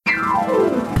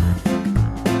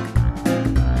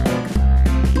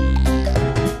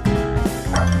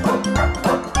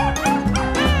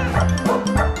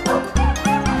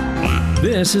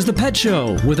This is The Pet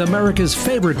Show with America's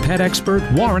favorite pet expert,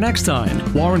 Warren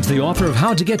Eckstein. Warren's the author of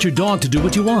How to Get Your Dog to Do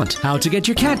What You Want, How to Get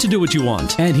Your Cat to Do What You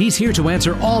Want, and he's here to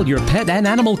answer all your pet and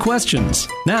animal questions.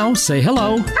 Now, say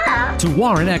hello to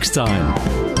Warren Eckstein.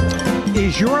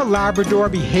 Is your Labrador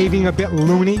behaving a bit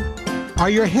loony?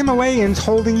 Are your Himalayans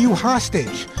holding you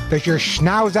hostage? Does your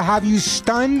Schnauzer have you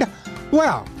stunned?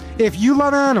 Well, if you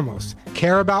love animals,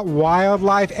 care about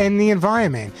wildlife and the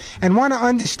environment, and want to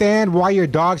understand why your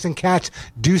dogs and cats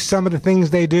do some of the things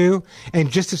they do,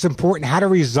 and just as important, how to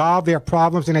resolve their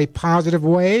problems in a positive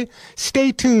way,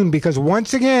 stay tuned, because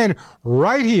once again,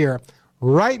 right here,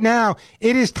 right now,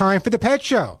 it is time for The Pet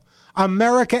Show.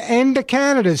 America and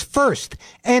Canada's first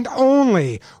and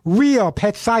only real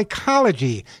pet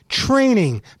psychology,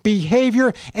 training,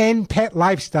 behavior, and pet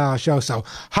lifestyle show. So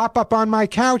hop up on my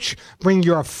couch, bring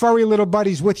your furry little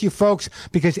buddies with you, folks,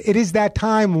 because it is that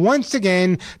time once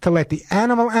again to let the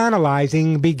animal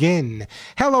analyzing begin.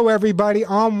 Hello, everybody.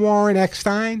 I'm Warren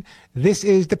Eckstein. This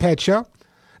is The Pet Show.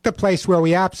 The place where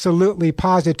we absolutely,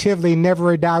 positively,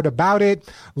 never a doubt about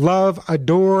it, love,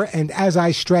 adore, and as I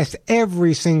stress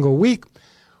every single week,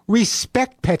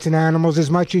 respect pets and animals as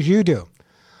much as you do.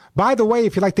 By the way,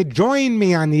 if you'd like to join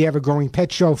me on the ever-growing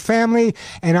Pet Show family,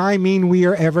 and I mean we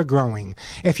are ever-growing.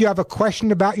 If you have a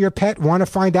question about your pet, want to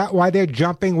find out why they're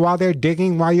jumping, while they're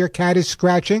digging, while your cat is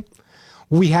scratching,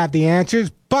 we have the answers.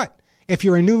 But if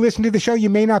you're a new listener to the show, you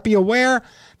may not be aware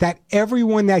that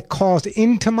everyone that calls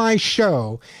into my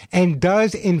show and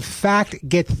does in fact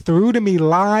get through to me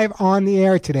live on the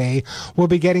air today will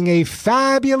be getting a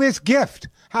fabulous gift.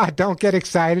 Don't get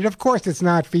excited. Of course, it's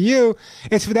not for you.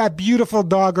 It's for that beautiful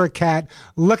dog or cat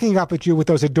looking up at you with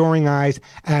those adoring eyes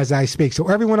as I speak. So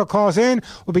everyone who calls in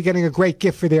will be getting a great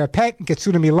gift for their pet and gets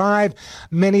through to me live.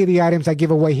 Many of the items I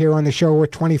give away here on the show are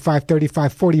 $25,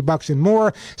 $35, $40 and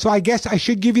more. So I guess I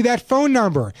should give you that phone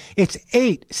number. It's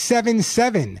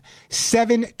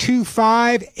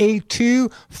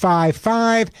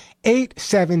 877-725-8255.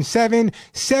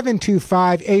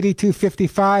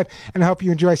 877-725-8255, and I hope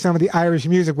you enjoy some of the Irish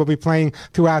music we'll be playing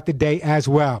throughout the day as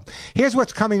well. Here's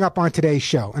what's coming up on today's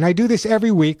show, and I do this every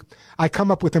week. I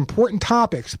come up with important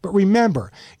topics, but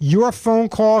remember, your phone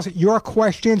calls, your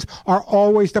questions are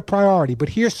always the priority. But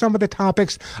here's some of the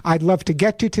topics I'd love to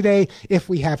get to today if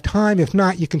we have time. If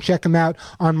not, you can check them out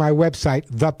on my website,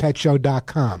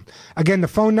 ThePetShow.com. Again, the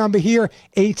phone number here,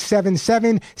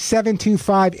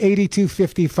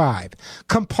 877-725-8255.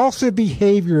 Compulsive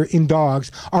behavior in dogs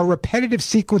are repetitive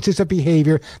sequences of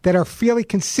behavior that are fairly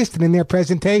consistent in their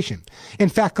presentation. In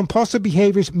fact, compulsive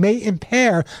behaviors may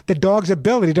impair the dog's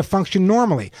ability to function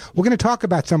normally. We're going to talk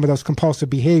about some of those compulsive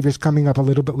behaviors coming up a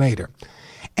little bit later.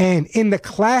 And in the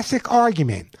classic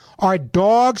argument, are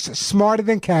dogs smarter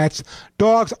than cats?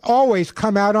 Dogs always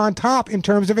come out on top in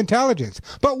terms of intelligence.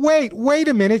 But wait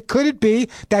a minute. Could it be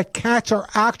that cats are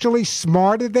actually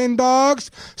smarter than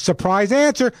dogs? Surprise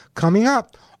answer coming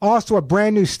up. Also, a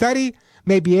brand new study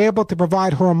may be able to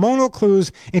provide hormonal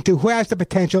clues into who has the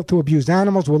potential to abuse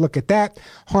animals. We'll look at that.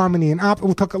 Harmony and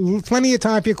we'll talk plenty of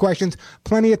time for your questions,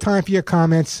 plenty of time for your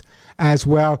comments as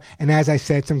well. And as I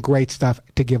said, some great stuff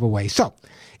to give away. So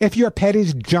if your pet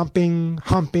is jumping,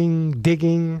 humping,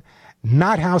 digging,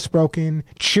 not housebroken,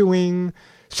 chewing,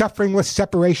 suffering with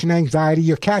separation anxiety,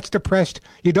 your cat's depressed,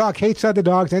 your dog hates other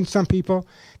dogs and some people,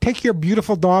 take your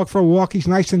beautiful dog for a walk. He's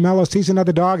nice and mellow, sees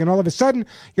another dog, and all of a sudden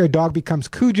your dog becomes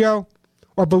Cujo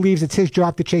or believes it's his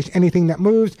job to chase anything that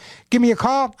moves. Give me a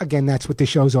call. Again, that's what this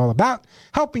show's all about.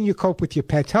 Helping you cope with your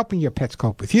pets, helping your pets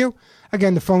cope with you.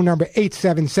 Again, the phone number,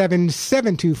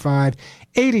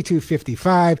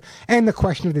 877-725-8255. And the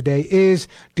question of the day is,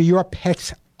 do your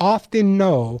pets often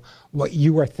know what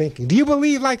you are thinking? Do you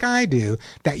believe, like I do,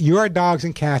 that your dogs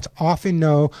and cats often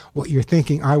know what you're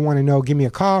thinking? I want to know. Give me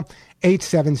a call,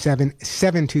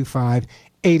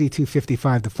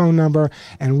 877-725-8255, the phone number.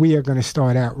 And we are going to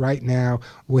start out right now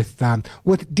with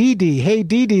Dee Dee. Hey,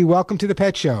 Dee Dee, welcome to the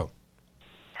Pet Show.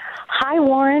 Hi,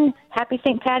 Warren. Happy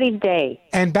St. Patty's Day.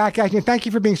 And back at you. Thank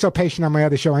you for being so patient on my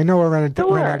other show. I know we're running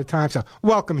out of time, so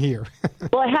welcome here.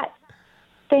 Well,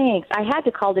 thanks. I had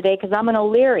to call today because I'm an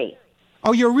O'Leary.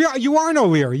 Oh, you are an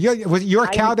O'Leary. You're a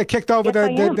cow that kicked over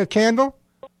the candle?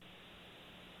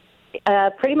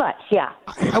 Pretty much, yeah.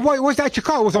 What was that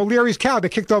Chicago? It was O'Leary's cow that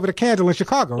kicked over the candle in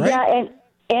Chicago, right? Yeah,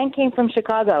 and came from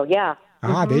Chicago, yeah.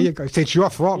 There you go. It's your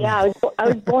fault. Yeah, I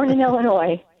was born in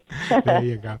Illinois. There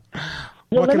you go.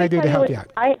 What can I do to help you out?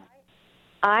 I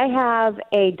have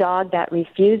a dog that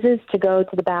refuses to go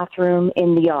to the bathroom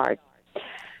in the yard.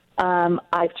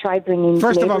 I've tried bringing.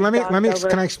 First of all, let me.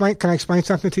 Can I explain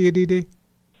something to you, Dee Dee?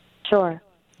 Sure.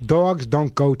 Dogs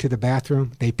don't go to the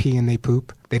bathroom. They pee and they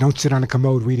poop. They don't sit on a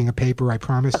commode reading a paper, I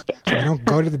promise. So they don't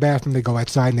go to the bathroom. They go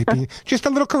outside and they pee. Just a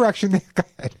little correction there. Go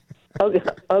ahead.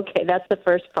 Okay, that's the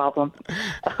first problem.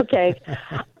 Okay.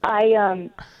 I've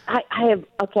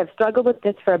struggled with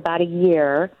this for about a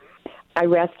year. I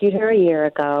rescued her a year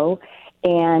ago,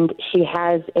 and she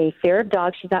has a fear of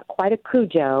dogs. She's not quite a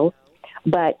Cujo,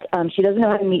 but she doesn't know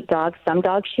how to meet dogs. Some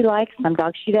dogs she likes, some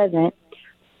dogs she doesn't.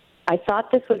 I thought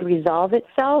this would resolve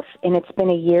itself, and it's been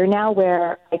a year now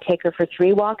where I take her for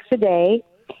 3 walks a day.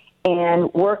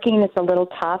 And working, it's a little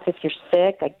tough if you're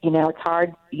sick. It's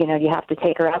hard. You have to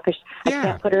take her out because I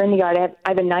can't put her in the yard. I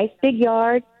have a nice big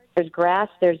yard. There's grass.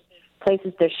 There's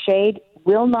places. There's shade.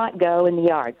 Will not go in the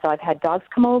yard. So I've had dogs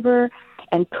come over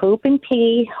and poop and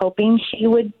pee, hoping she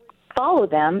would follow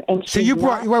them. And so you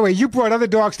brought you brought other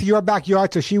dogs to your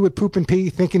backyard so she would poop and pee,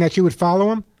 thinking that you would follow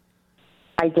them?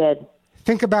 I did.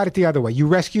 Think about it the other way. You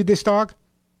rescued this dog?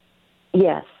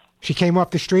 Yes. She came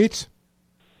off the streets?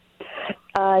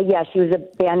 Yeah, she was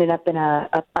abandoned up in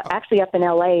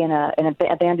L.A. in an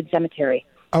abandoned cemetery.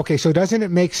 Okay, so doesn't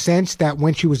it make sense that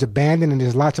when she was abandoned and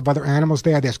there's lots of other animals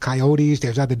there's coyotes,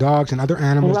 there's other dogs and other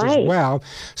animals as well.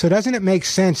 So doesn't it make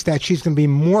sense that she's going to be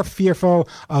more fearful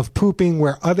of pooping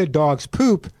where other dogs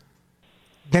poop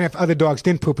than if other dogs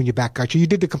didn't poop in your backyard? So you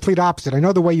did the complete opposite. I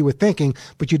know the way you were thinking,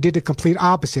 but you did the complete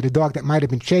opposite, a dog that might have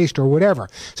been chased or whatever.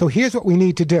 So here's what we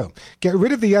need to do. Get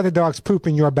rid of the other dog's poop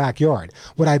in your backyard.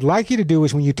 What I'd like you to do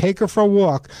is when you take her for a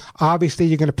walk, obviously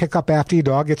you're going to pick up after your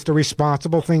dog. It's the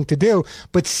responsible thing to do,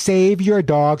 but save your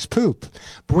dog's poop.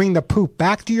 Bring the poop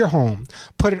back to your home,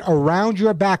 put it around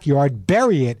your backyard,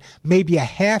 bury it maybe a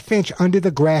 ½ inch under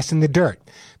the grass and the dirt.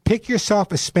 Pick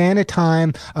yourself a span of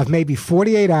time of maybe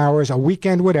 48 hours, a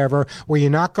weekend, whatever, where you're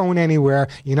not going anywhere,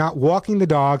 you're not walking the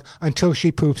dog until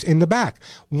she poops in the back.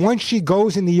 Once she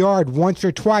goes in the yard once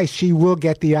or twice, she will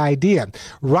get the idea.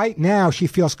 Right now, she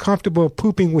feels comfortable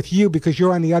pooping with you because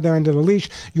you're on the other end of the leash.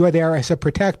 You're there as a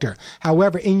protector.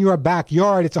 However, in your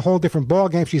backyard, it's a whole different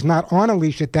ballgame. She's not on a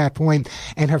leash at that point,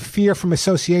 and her fear from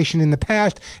association in the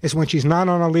past is when she's not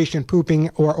on a leash and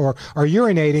pooping or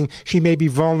urinating, she may be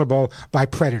vulnerable by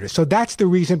predators. So that's the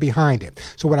reason behind it.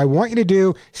 So what I want you to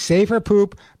do, save her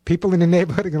poop. People in the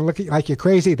neighborhood are going to look at you like you're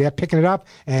crazy. They're picking it up,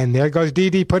 and there goes Dee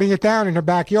Dee putting it down in her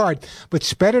backyard. But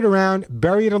spread it around,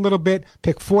 bury it a little bit,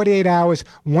 pick 48 hours.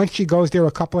 Once she goes there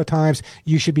a couple of times,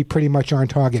 you should be pretty much on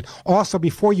target. Also,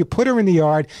 before you put her in the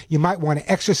yard, you might want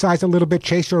to exercise a little bit,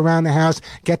 chase her around the house,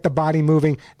 get the body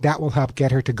moving. That will help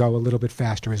get her to go a little bit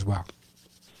faster as well.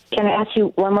 Can I ask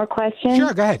you one more question?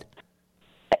 Sure, go ahead.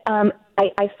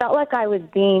 I felt like I was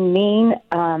being mean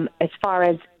as far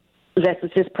as that was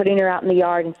just putting her out in the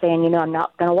yard and saying, I'm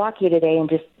not going to walk you today, and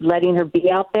just letting her be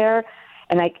out there.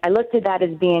 And I looked at that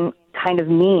as being kind of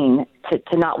mean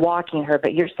to not walking her.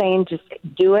 But you're saying just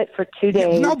do it for 2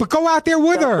 days. No, but go out there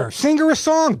with her. Sing her a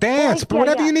song, dance,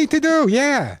 whatever you need to do.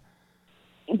 Yeah.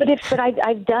 But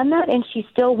I've done that and she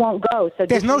still won't go. So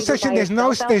there's no such thing as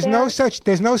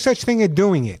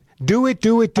doing it. Do it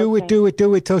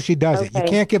till she does it. You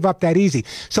can't give up that easy.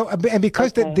 So, and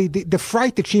because the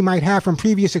fright that she might have from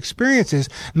previous experiences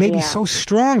may be so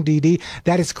strong, Dee Dee,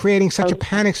 that it's creating such a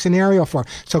panic scenario for her.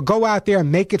 So go out there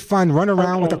and make it fun. Run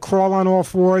around with a crawl on all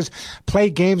fours,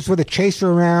 play games with her, chase her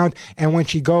around. And when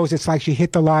she goes, it's like she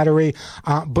hit the lottery.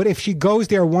 But if she goes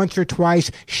there once or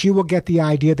twice, she will get the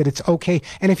idea that it's okay.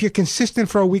 And if you're consistent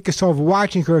for a week or so of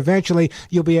watching her, eventually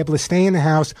you'll be able to stay in the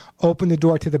house, open the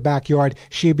door to the backyard.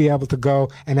 She'll be able to go,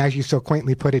 and as you so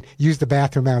quaintly put it, use the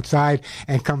bathroom outside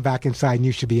and come back inside, and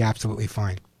you should be absolutely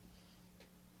fine.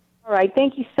 All right.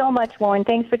 Thank you so much, Warren.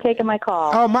 Thanks for taking my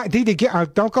call. Oh, Dee Dee,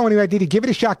 don't go anywhere, Dee Dee. Give it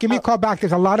a shot. Give me a call back.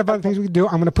 There's a lot of other things we can do.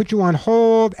 I'm going to put you on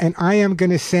hold, and I am going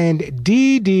to send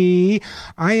Dee Dee.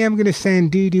 What do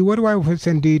I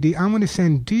send Dee Dee? I'm going to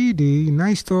send Dee Dee.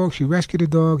 Nice dog. She rescued a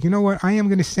dog. You know what? I am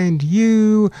going to send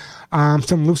you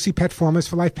some Lucy Pet Formulas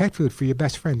for Life pet food for your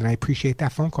best friend, and I appreciate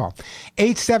that phone call.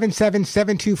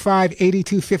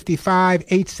 877-725-8255.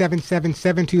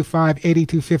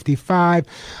 877-725-8255.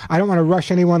 I don't want to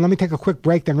rush anyone. Let me take a quick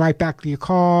break, then right back to your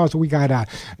calls. We got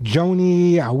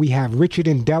Joni. We have Richard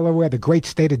in Delaware, the great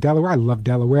state of Delaware. I love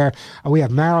Delaware. We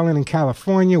have Marilyn in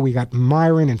California. We got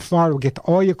Myron in Florida. We'll get to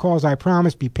all your calls, I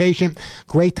promise. Be patient.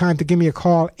 Great time to give me a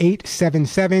call.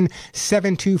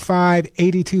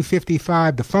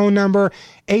 877-725-8255. The phone number,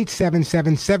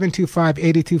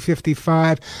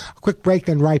 877-725-8255. A quick break,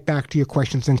 then right back to your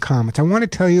questions and comments. I want to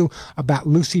tell you about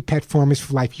Lucy Pet Formulas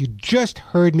for Life. You just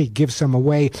heard me give some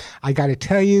away. I got to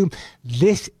tell you,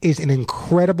 this is an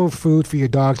incredible food for your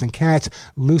dogs and cats.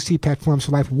 Lucy Pet Formulas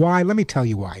for Life. Why? Let me tell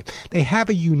you why. They have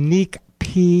a unique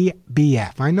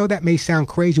PBF. I know that may sound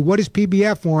crazy. What is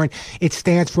PBF, Warren? It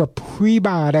stands for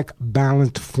Prebiotic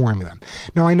Balanced Formula.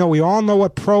 Now, I know we all know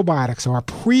what probiotics are.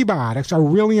 Prebiotics are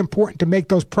really important to make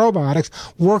those probiotics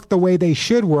work the way they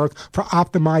should work for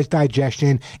optimized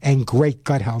digestion and great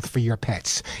gut health for your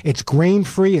pets. It's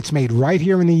grain-free. It's made right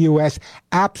here in the U.S.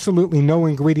 Absolutely no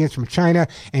ingredients from China.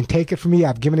 And take it from me,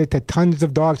 I've given it to tons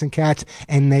of dogs and cats,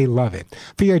 and they love it.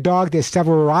 For your dog, there's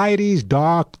several varieties: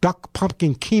 duck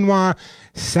pumpkin quinoa,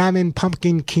 salmon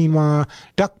pumpkin quinoa,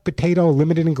 duck potato,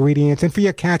 limited ingredients. And for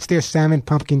your cats, there's salmon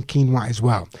pumpkin quinoa as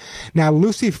well. Now,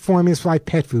 Lucy formulas like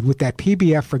pet food with that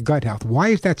PBF for gut health. Why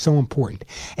is that so important?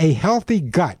 A healthy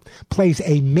gut plays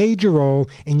a major role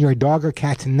in your dog or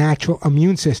cat's natural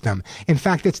immune system. In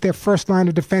fact, it's their first line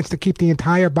of defense to keep the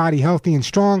entire body healthy and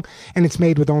strong, and it's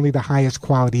made with only the highest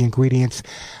quality ingredients.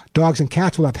 Dogs and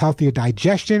cats will have healthier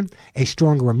digestion, a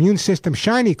stronger immune system,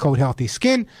 shiny coat, healthy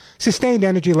skin, sustained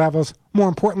energy levels. More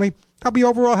importantly, they'll be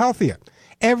overall healthier.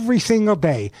 Every single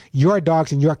day, your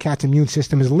dog's and your cat's immune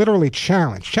system is literally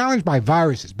challenged by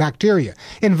viruses, bacteria,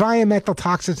 environmental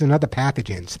toxins, and other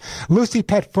pathogens. Lucy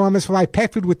Pet Formulas for Life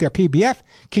pet food with their PBF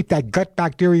keep that gut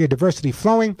bacteria diversity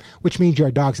flowing, which means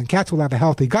your dogs and cats will have a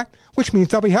healthy gut, which means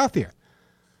they'll be healthier.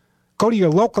 Go to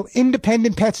your local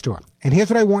independent pet store, and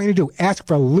here's what I want you to do. Ask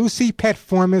for Lucy Pet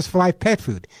Formulas for Life pet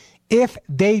food. If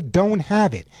they don't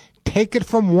have it, take it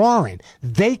from Warren.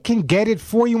 They can get it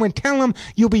for you, and tell them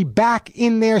you'll be back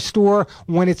in their store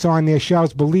when it's on their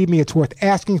shelves. Believe me, it's worth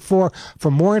asking for.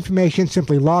 For more information,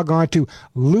 simply log on to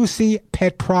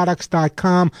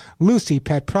LucyPetProducts.com,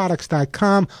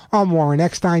 LucyPetProducts.com. I'm Warren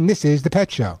Eckstein. This is The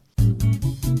Pet Show.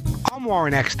 I'm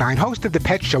Warren Eckstein, host of The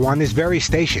Pet Show on this very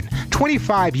station.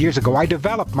 25 years ago, I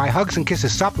developed my Hugs and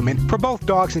Kisses supplement for both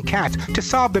dogs and cats to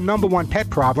solve the #1 pet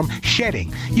problem,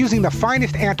 shedding. Using the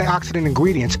finest antioxidant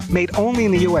ingredients made only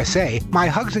in the USA, my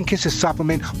Hugs and Kisses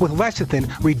supplement with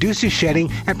lecithin reduces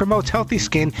shedding and promotes healthy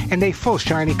skin and a full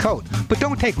shiny coat. But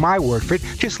don't take my word for it.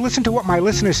 Just listen to what my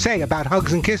listeners say about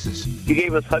Hugs and Kisses. You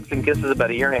gave us Hugs and Kisses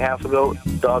about a year and a half ago.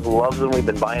 Dog loves them. We've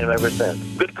been buying them ever since.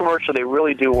 Good commercial. They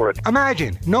really do work.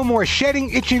 Imagine, no more shedding,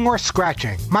 itching, or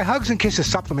scratching. My Hugs and Kisses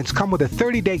supplements come with a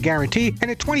 30-day guarantee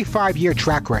and a 25-year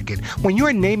track record. When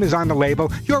your name is on the label,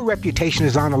 your reputation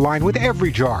is on the line with every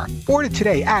jar. Order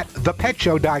today at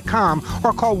ThePetShow.com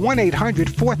or call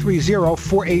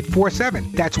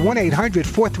 1-800-430-4847. That's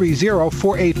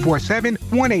 1-800-430-4847,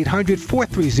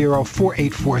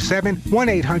 1-800-430-4847,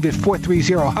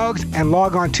 1-800-430-HUGS, and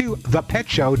log on to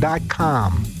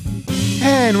ThePetShow.com.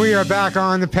 And we are back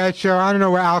on The Pet Show. I don't know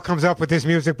where Al comes up with this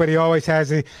music, but he always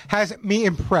has me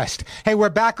impressed. Hey, we're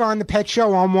back on The Pet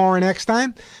Show. I'm Warren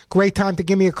Eckstein. Great time to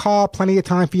give me a call. Plenty of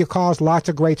time for your calls. Lots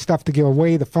of great stuff to give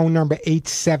away. The phone number,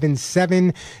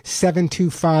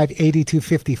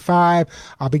 877-725-8255.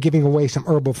 I'll be giving away some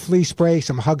herbal flea spray,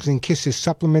 some Hugs and Kisses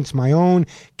supplements, my own,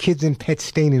 kids and pet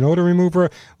stain and odor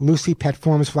remover, Lucy Pet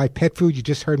Formulas for Life pet food. You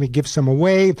just heard me give some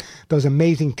away. Those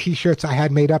amazing T-shirts I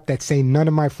had made up that say none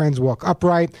of my friends walk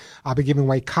upright. I'll be giving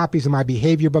away copies of my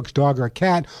behavior books, Dog or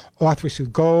Cat, Authors Who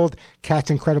Gold, Cat's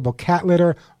Incredible Cat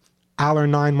Litter, Aller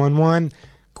 911.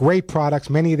 Great products.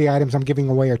 Many of the items I'm giving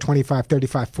away are $25,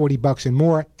 $35, $40 and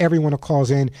more. Everyone who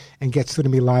calls in and gets through to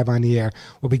me live on the air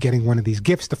will be getting one of these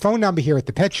gifts. The phone number here at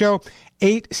The Pet Show,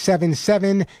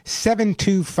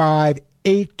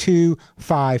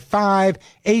 877-725-8255,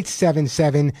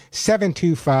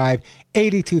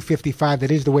 877-725-8255.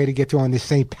 That is the way to get to on this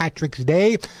St. Patrick's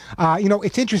Day.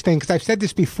 It's interesting because I've said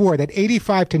this before that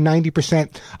 85 to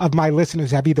 90% of my listeners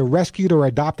have either rescued or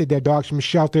adopted their dogs from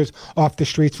shelters off the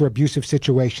streets for abusive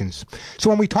situations. So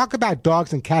when we talk about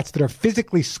dogs and cats that are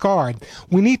physically scarred,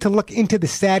 we need to look into the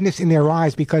sadness in their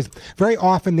eyes because very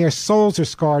often their souls are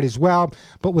scarred as well.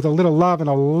 But with a little love and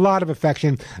a lot of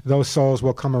affection, those souls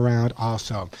will come around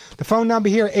also. The phone number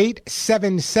here,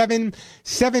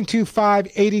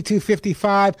 877-725-8255.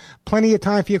 Plenty of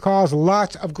time for your calls.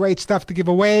 Lots of great stuff to give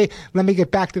away. Let me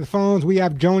get back to the phones. We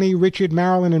have Joni, Richard,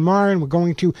 Marilyn, and Marin. We're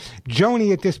going to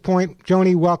Joni at this point.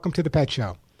 Joni, welcome to The Pet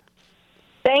Show.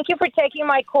 Thank you for taking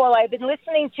my call. I've been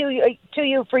listening to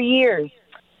you for years.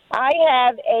 I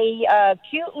have a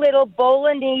cute little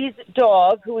Bolognese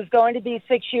dog who is going to be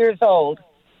 6 years old,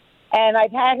 and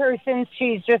I've had her since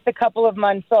she's just a couple of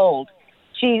months old.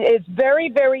 She is very,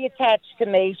 very attached to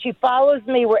me. She follows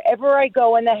me wherever I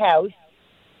go in the house,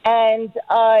 and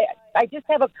I just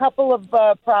have a couple of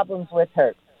problems with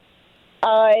her.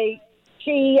 When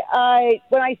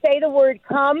I say the word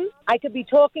come, I could be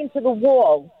talking to the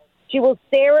wall. She will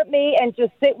stare at me and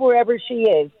just sit wherever she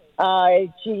is.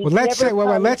 Let's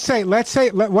say,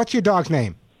 what's your dog's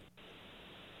name?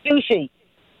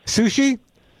 Sushi?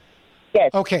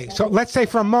 Yes. Okay, so let's say I'm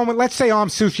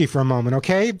sushi for a moment,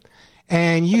 okay?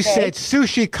 And you said,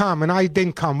 sushi, come, and I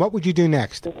didn't come. What would you do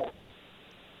next?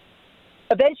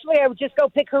 Eventually, I would just go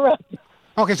pick her up.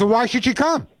 Okay, so why should she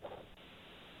come?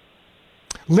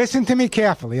 Listen to me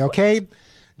carefully, okay?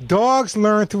 Dogs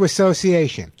learn through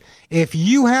association. If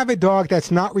you have a dog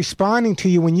that's not responding to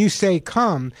you when you say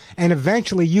come, and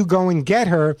eventually you go and get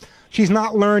her, she's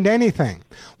not learned anything.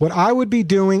 What I would be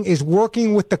doing is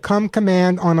working with the come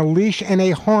command on a leash and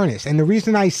a harness. And the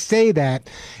reason I say that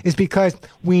is because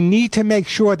we need to make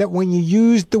sure that when you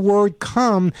use the word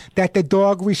come, that the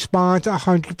dog responds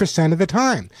 100% of the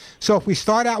time. So if we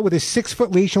start out with a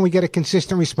 6-foot leash and we get a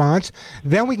consistent response,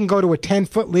 then we can go to a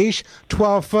 10-foot leash,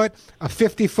 12-foot, a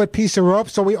 50-foot piece of rope.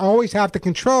 So we always have the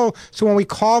control. So when we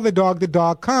call the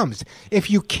dog comes. If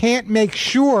you can't make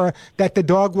sure that the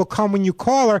dog will come when you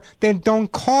call her, then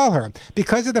don't call her.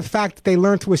 Because of the fact that they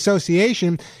learn through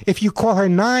association, if you call her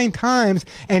 9 times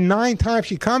and 9 times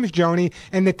she comes, Joni,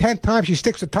 and the 10th time she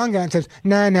sticks her tongue out and says,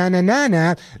 nah, nah, nah, nah,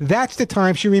 nah, that's the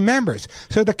time she remembers.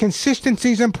 So the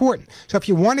consistency is important. So if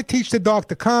you want to teach the dog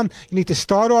to come, you need to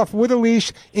start off with a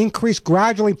leash, increase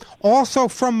gradually, also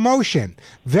from motion.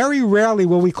 Very rarely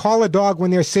will we call a dog when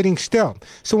they're sitting still.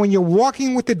 So when you're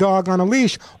walking with the dog on a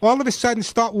leash, all of a sudden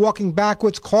start walking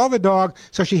backwards, call the dog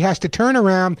so she has to turn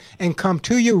around and come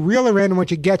to you, reel her in, and when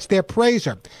she gets there, praise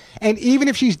her. And even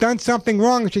if she's done something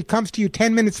wrong and she comes to you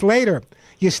 10 minutes later,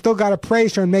 you still got to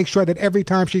praise her and make sure that every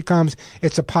time she comes,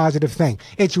 it's a positive thing.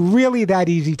 It's really that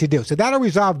easy to do. So that'll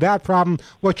resolve that problem.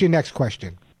 What's your next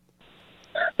question?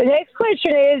 The next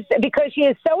question is, because she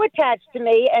is so attached to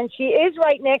me and she is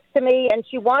right next to me and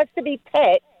she wants to be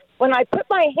pet, when I put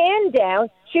my hand down,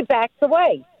 she backs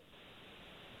away.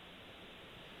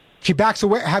 She backs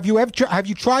away. Have you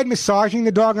tried massaging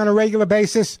the dog on a regular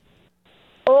basis?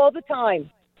 All the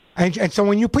time. And so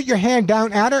when you put your hand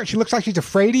down at her, she looks like she's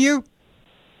afraid of you?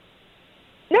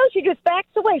 No, she just backs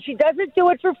away. She doesn't do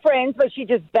it for friends, but she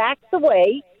just backs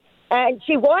away. And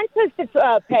she wants us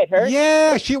to pet her.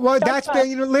 Yeah, that's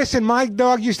been, listen, my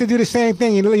dog used to do the same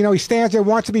thing. He stands there,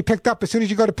 wants to be picked up. As soon as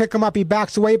you go to pick him up, he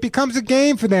backs away. It becomes a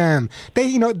game for them.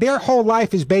 Their whole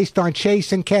life is based on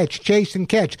chase and catch, chase and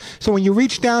catch. So when you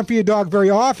reach down for your dog very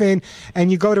often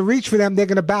and you go to reach for them, they're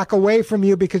going to back away from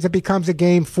you because it becomes a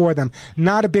game for them.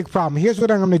 Not a big problem. Here's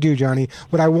what I'm going to do, Johnny.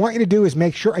 What I want you to do is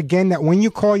make sure, again, that when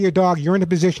you call your dog, you're in a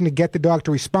position to get the dog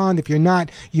to respond. If you're not,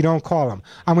 you don't call him.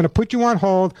 I'm going to put you on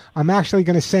hold. I'm actually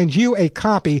going to send you a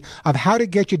copy of how to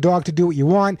get your dog to do what you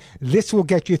want. This will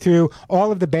get you through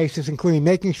all of the basics, including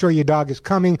making sure your dog is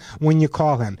coming when you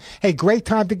call him. Hey, great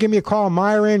time to give me a call.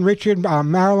 Myron, Richard,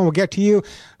 Marilyn will get to you.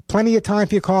 Plenty of time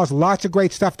for your calls. Lots of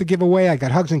great stuff to give away. I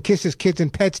got hugs and kisses, kids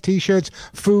and pets, T-shirts,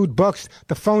 food, books.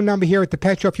 The phone number here at the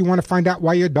Pet Shop if you want to find out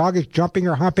why your dog is jumping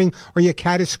or humping or your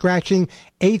cat is scratching,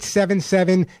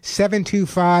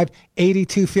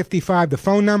 877-725-8255. The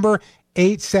phone number,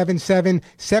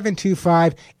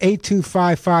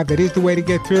 877-725-8255. That is the way to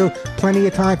get through. Plenty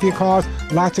of time for your calls.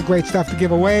 Lots of great stuff to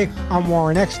give away. I'm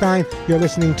Warren Eckstein. You're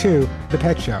listening to The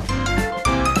Pet Show.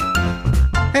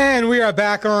 And we are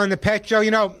back on The Pet Show.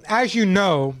 As you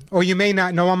know, or you may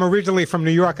not know, I'm originally from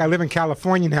New York. I live in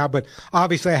California now, but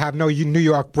obviously I have no New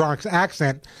York Bronx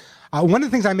accent. One of the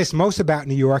things I miss most about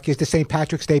New York is the St.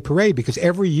 Patrick's Day Parade, because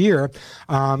every year,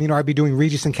 I'd be doing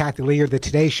Regis and Kathy Lee or the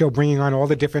Today Show, bringing on all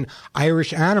the different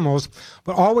Irish animals,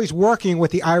 but always working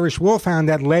with the Irish Wolfhound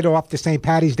that led off the St.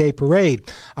 Patty's Day Parade.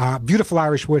 Beautiful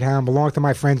Irish Woodhound, belonged to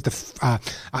my friends, the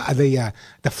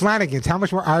Flanagans. How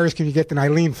much more Irish can you get than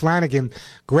Eileen Flanagan?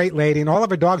 Great lady. And all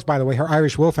of her dogs, by the way, her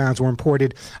Irish Wolfhounds were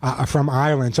imported from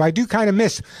Ireland. So I do kind of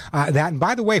miss that. And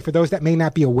by the way, for those that may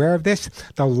not be aware of this,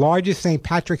 the largest St.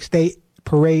 Patrick's Day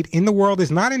parade in the world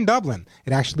is not in Dublin.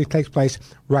 It actually takes place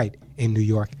right in New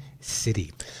York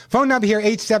City. Phone number here,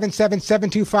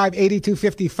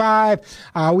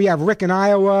 877-725-8255. We have Rick in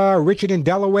Iowa, Richard in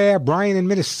Delaware, Brian in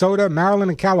Minnesota,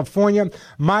 Marilyn in California,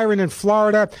 Myron in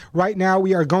Florida. Right now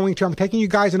we are I'm taking you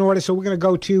guys in order, so we're going to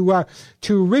go to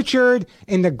Richard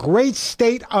in the great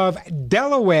state of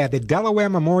Delaware, the Delaware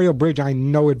Memorial Bridge. I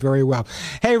know it very well.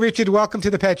 Hey, Richard, welcome to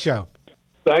The Pet Show.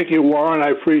 Thank you, Warren. I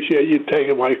appreciate you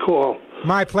taking my call.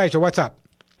 My pleasure. What's up?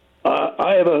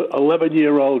 I have an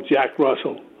 11-year-old Jack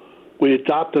Russell. We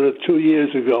adopted her 2 years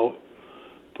ago.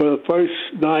 For the first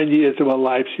 9 years of her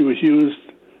life, she was used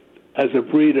as a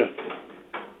breeder.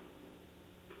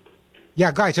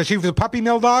 Yeah, guys, so she was a puppy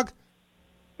mill dog?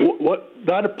 What?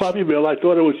 Not a puppy mill. I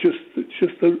thought it was just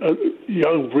a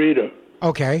young breeder.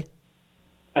 Okay.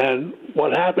 And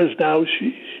what happens now,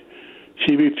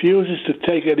 she refuses to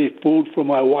take any food from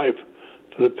my wife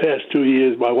for the past 2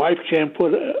 years. My wife can't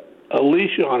put a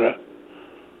leash on her.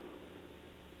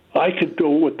 I could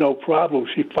do it with no problem.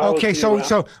 She follows Okay, me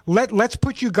so around. let's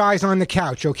put you guys on the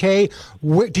couch, okay?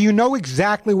 Do you know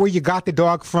exactly where you got the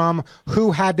dog from?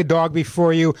 Who had the dog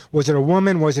before you? Was it a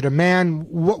woman? Was it a man?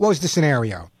 What was the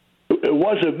scenario? It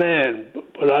was a man,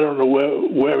 but I don't know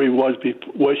where he was,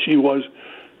 where she was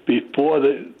before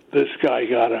this guy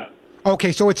got her.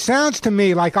 Okay, so it sounds to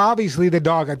me like obviously the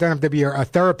dog, I don't have to be a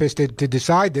therapist to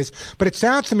decide this, but it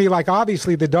sounds to me like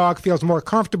obviously the dog feels more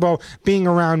comfortable being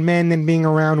around men than being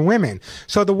around women.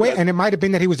 So the way, and it might have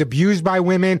been that he was abused by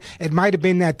women. It might have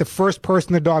been that the first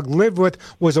person the dog lived with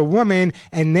was a woman,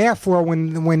 and therefore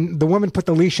when the woman put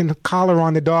the leash and collar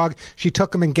on the dog, she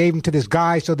took him and gave him to this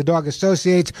guy, so the dog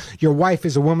associates your wife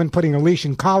is a woman putting a leash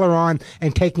and collar on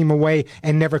and taking him away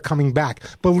and never coming back.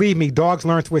 Believe me, dogs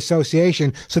learn through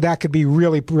association, so that could be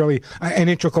really an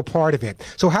integral part of it.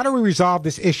 So how do we resolve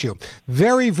this issue?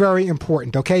 Very, very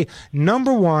important, okay?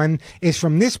 Number one is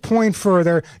from this point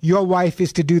further, your wife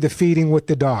is to do the feeding with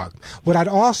the dog. What I'd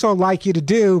also like you to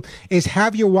do is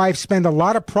have your wife spend a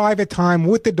lot of private time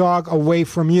with the dog away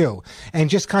from you and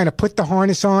just kind of put the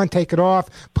harness on, take it off,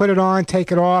 put it on,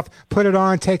 take it off, put it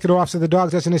on, take it off, so the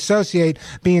dog doesn't associate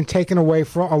being taken away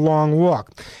for a long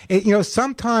walk.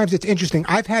 Sometimes it's interesting.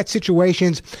 I've had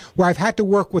situations where I've had to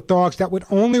work with dogs that would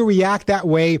only react that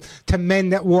way to men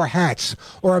that wore hats,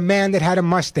 or a man that had a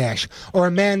mustache, or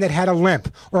a man that had a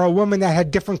limp, or a woman that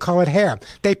had different colored hair.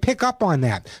 They pick up on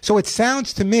that. So it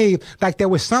sounds to me like there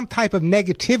was some type of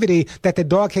negativity that the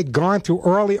dog had gone through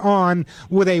early on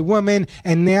with a woman,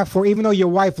 and therefore, even though your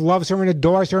wife loves her and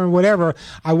adores her and whatever,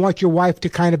 I want your wife to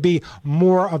kind of be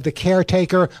more of the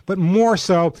caretaker, but more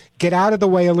so get out of the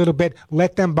way a little bit,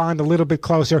 let them bond a little bit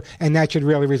closer, and that should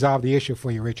really resolve the issue for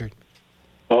you, Richard.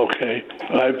 Okay,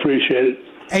 I appreciate it.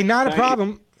 Hey, not a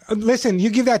problem. Listen, you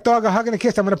give that dog a hug and a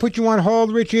kiss. I'm going to put you on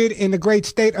hold, Richard, in the great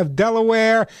state of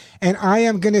Delaware, and I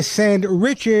am going to send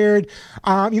Richard,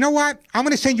 you know what? I'm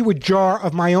going to send you a jar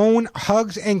of my own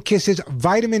Hugs and Kisses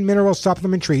vitamin mineral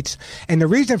supplement treats, and the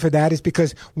reason for that is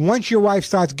because once your wife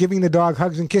starts giving the dog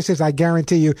hugs and kisses, I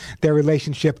guarantee you their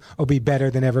relationship will be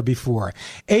better than ever before.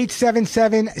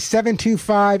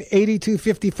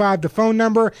 877-725-8255, the phone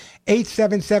number,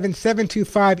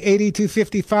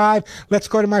 877-725-8255. Let's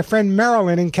go to my friend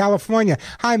Marilyn in California.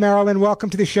 Hi, Marilyn. Welcome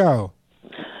to the show.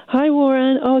 Hi,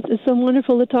 Warren. Oh, it's so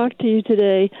wonderful to talk to you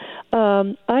today.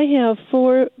 I have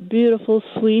 4 beautiful,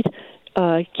 sweet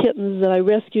kittens that I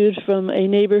rescued from a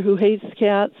neighbor who hates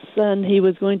cats, and he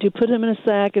was going to put them in a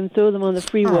sack and throw them on the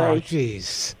freeway. Oh,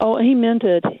 jeez. Oh, he meant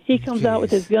it. He comes out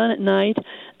with his gun at night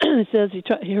and says he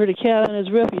heard a cat on his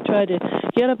roof. He tried to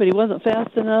get up, but he wasn't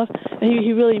fast enough. And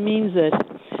he really means it.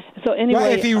 So anyway,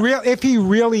 well, if he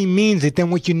really means it, then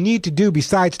what you need to do,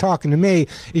 besides talking to me,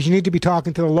 is you need to be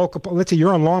talking to the local. Let's say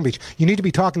you're in Long Beach. You need to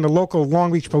be talking to the local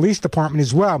Long Beach Police Department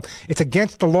as well. It's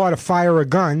against the law to fire a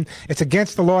gun. It's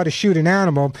against the law to shoot an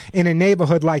animal in a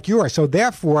neighborhood like yours. So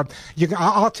therefore,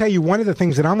 I'll tell you one of the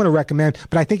things that I'm going to recommend,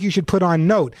 but I think you should put on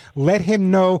note. Let him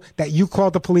know that you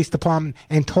called the police department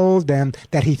and told them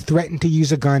that he threatened to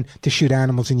use a gun to shoot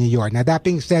animals in your yard. Now, that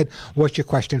being said, what's your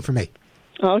question for me?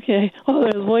 Okay. Well,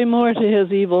 there's way more to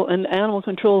his evil, and animal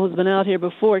control has been out here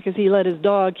before because he let his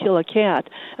dog kill a cat,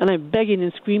 and I'm begging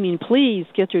and screaming, please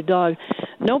get your dog.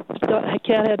 Nope, the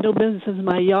cat had no business in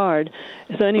my yard.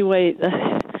 So anyway,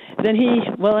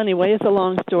 it's a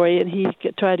long story, and he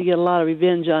tried to get a lot of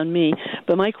revenge on me.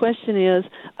 But my question is,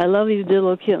 I love these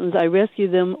little kittens. I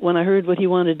rescued them when I heard what he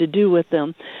wanted to do with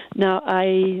them. Now, I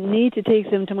need to take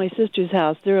them to my sister's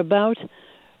house. They're about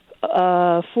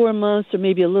 4 months, or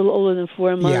maybe a little older than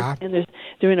 4 months, and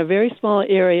they're in a very small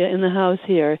area in the house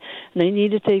here, and I need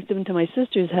to take them to my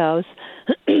sister's house.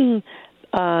 And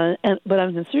what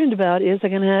I'm concerned about is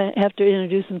I'm going to have to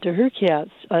introduce them to her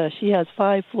cats. She has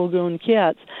 5 full-grown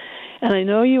cats, and I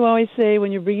know you always say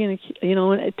when you're bringing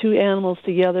 2 animals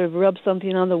together, rub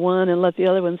something on the one and let the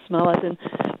other one smell it, and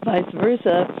vice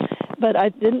versa. But I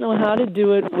didn't know how to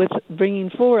do it with bringing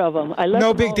 4 of them.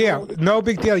 No big deal.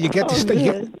 You get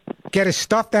a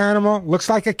stuffed animal, looks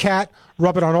like a cat,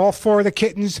 rub it on all 4 of the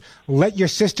kittens, let your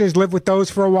sisters live with those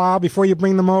for a while before you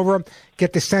bring them over.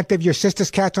 Get the scent of your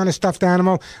sister's cats on a stuffed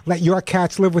animal, let your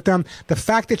cats live with them. The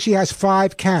fact that she has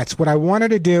 5 cats, what I want her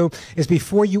to do is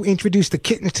before you introduce the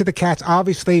kittens to the cats,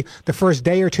 obviously the first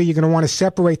day or 2 you're going to want to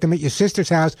separate them at your sister's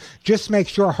house. Just make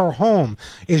sure her home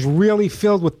is really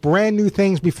filled with brand new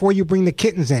things before you bring the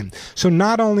kittens in. So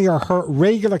not only are her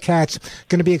regular cats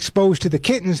going to be exposed to the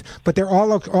kittens, but they're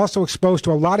all also exposed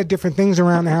to a lot of different things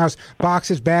around the house,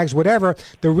 boxes, bags, whatever.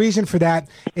 The reason for that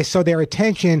is so their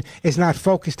attention is not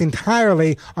focused entirely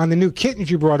primarily on the new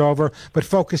kittens you brought over, but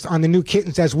focused on the new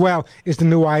kittens as well as the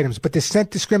new items. But the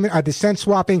scent the scent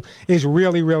swapping is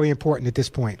really, really important at this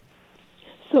point.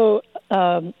 So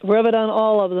rub it on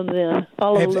all of them then.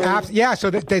 Yeah, so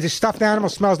the stuffed animal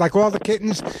smells like all the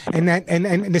kittens, and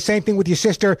the same thing with your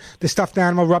sister. The stuffed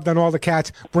animal rubbed on all the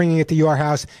cats, bringing it to your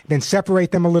house. Then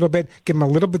separate them a little bit, give them a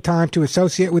little bit of time to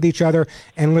associate with each other,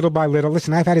 and little by little.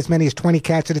 Listen, I've had as many as 20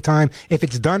 cats at a time. If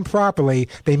it's done properly,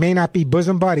 they may not be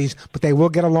bosom buddies, but they will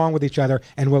get along with each other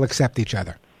and will accept each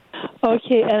other.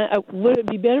 Okay, and would it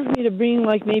be better for me to bring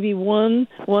like maybe one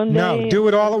day? No, do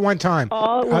it all at one time.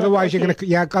 Otherwise, you're gonna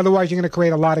create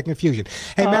a lot of confusion.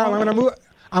 Hey, Marilyn,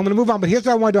 I'm gonna move on, but here's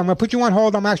what I want to do. I'm gonna put you on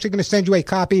hold. I'm actually gonna send you a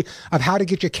copy of How to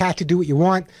Get Your Cat to Do What You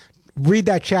Want. Read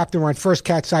that chapter on First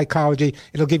Cat Psychology.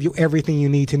 It'll give you everything you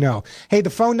need to know. Hey, the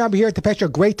phone number here at the Pet Show,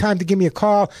 great time to give me a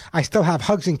call. I still have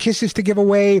hugs and kisses to give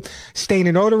away, stain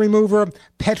and odor remover,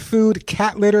 pet food,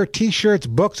 cat litter, T-shirts,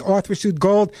 books, Orthrosuit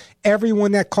Gold.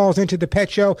 Everyone that calls into the Pet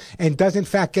Show and does in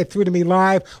fact get through to me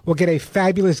live will get a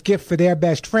fabulous gift for their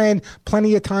best friend.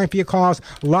 Plenty of time for your calls.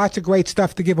 Lots of great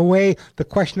stuff to give away. The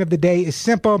question of the day is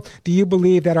simple. Do you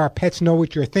believe that our pets know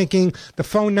what you're thinking? The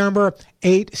phone number,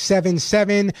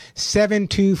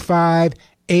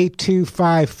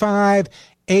 877-725-8255.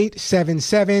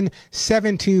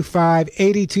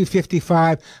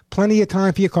 877-725-8255. Plenty of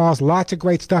time for your calls. Lots of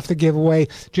great stuff to give away.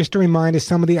 Just a reminder,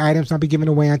 some of the items I'll be giving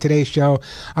away on today's show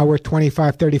are worth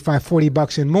 $25, $35,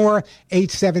 $40 and more.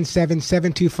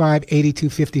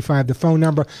 877-725-8255, the phone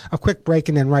number. A quick break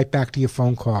and then right back to your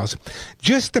phone calls.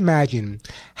 Just imagine,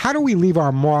 how do we leave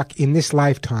our mark in this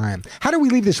lifetime? How do we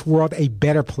leave this world a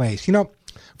better place? You know,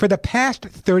 for the past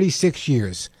 36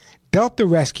 years, Delta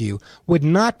Rescue would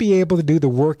not be able to do the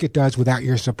work it does without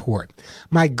your support.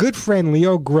 My good friend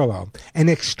Leo Grillo, an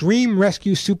extreme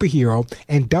rescue superhero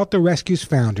and Delta Rescue's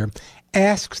founder,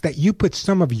 asks that you put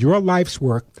some of your life's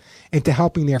work into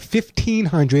helping their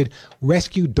 1,500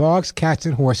 rescued dogs, cats,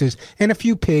 and horses, and a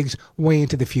few pigs way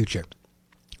into the future.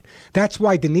 That's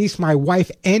why Denise, my wife,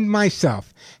 and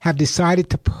myself have decided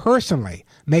to personally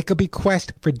make a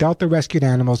bequest for Delta rescued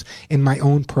animals in my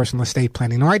own personal estate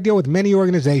planning. Now, I deal with many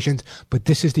organizations, but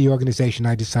this is the organization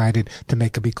I decided to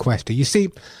make a bequest to. You see,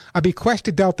 a bequest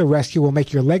to Delta Rescue will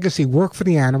make your legacy work for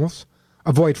the animals,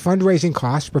 avoid fundraising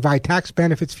costs, provide tax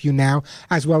benefits for you now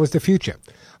as well as the future.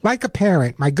 Like a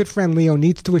parent, my good friend Leo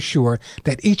needs to assure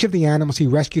that each of the animals he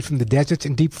rescued from the deserts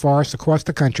and deep forests across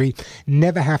the country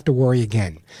never have to worry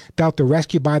again. Delta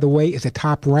Rescue, by the way, is a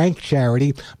top-ranked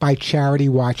charity by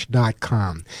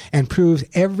CharityWatch.com and proves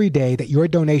every day that your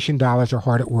donation dollars are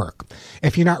hard at work.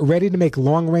 If you're not ready to make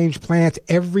long-range plans,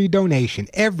 every donation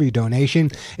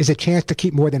is a chance to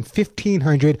keep more than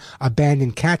 1,500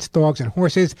 abandoned cats, dogs, and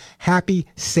horses happy,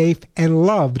 safe, and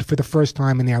loved for the first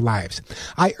time in their lives.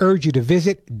 I urge you to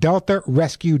visit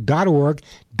DeltaRescue.org,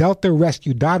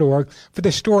 DeltaRescue.org, for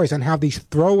the stories on how these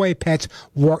throwaway pets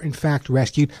were in fact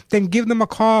rescued. Then give them a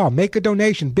call. Make a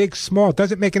donation, big, small.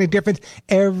 Doesn't make any difference.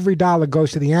 Every dollar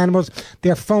goes to the animals.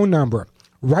 Their phone number,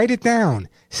 write it down,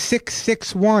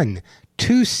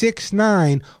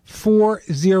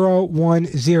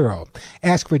 661-269-4010.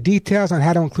 Ask for details on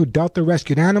how to include Delta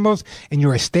rescued animals in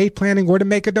your estate planning or to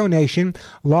make a donation.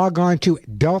 Log on to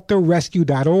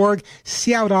DeltaRescue.org.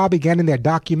 See how it all began in their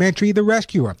documentary, The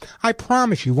Rescuer. I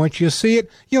promise you, once you see it,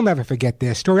 you'll never forget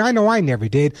their story. I know I never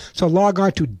did. So log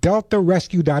on to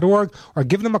DeltaRescue.org or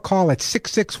give them a call at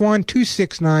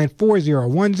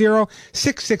 661-269-4010,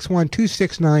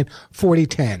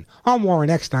 661-269-4010. I'm Warren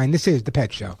Eckstein. This is The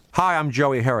Pet Show. Hi, I'm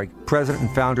Joey Herrick, president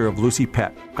and founder of Lucy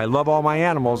Pet. I love all my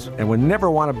animals and would never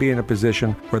want to be in a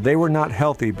position where they were not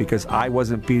healthy because I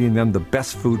wasn't feeding them the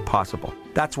best food possible.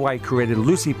 That's why I created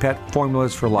Lucy Pet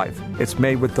Formulas for Life. It's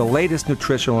made with the latest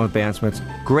nutritional advancements,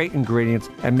 great ingredients,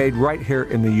 and made right here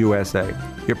in the USA.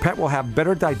 Your pet will have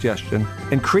better digestion,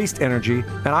 increased energy,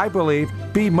 and I believe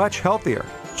be much healthier.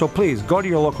 So please go to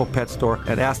your local pet store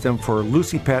and ask them for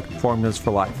Lucy Pet Formulas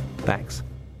for Life. Thanks.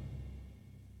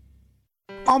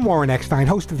 I'm Warren Eckstein,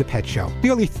 host of The Pet Show.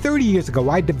 Nearly 30 years ago,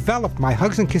 I developed my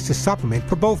Hugs and Kisses supplement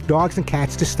for both dogs and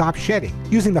cats to stop shedding.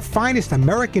 Using the finest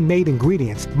American-made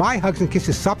ingredients, my Hugs and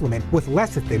Kisses supplement with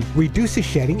lecithin reduces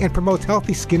shedding and promotes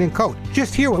healthy skin and coat.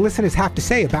 Just hear what listeners have to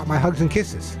say about my Hugs and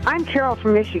Kisses. I'm Carol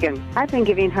from Michigan. I've been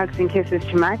giving Hugs and Kisses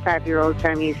to my 5-year-old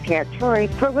Siamese cat, Tori,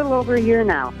 for a little over a year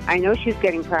now. I know she's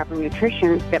getting proper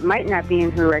nutrition that might not be in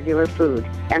her regular food,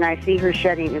 and I see her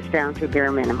shedding is down to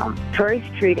bare minimum. Tori's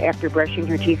treat after brushing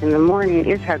her teeth in the morning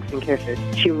is Hugs and Kisses.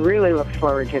 She really looks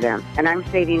forward to them. And I'm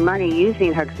saving money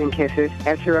using Hugs and Kisses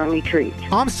as her only treat.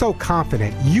 I'm so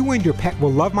confident you and your pet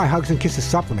will love my Hugs and Kisses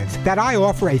supplements that I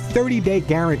offer a 30-day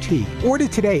guarantee. Order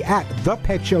today at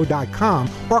ThePetShow.com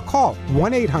or call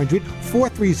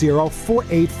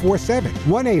 1-800-430-4847.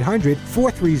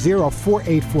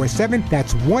 1-800-430-4847.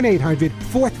 That's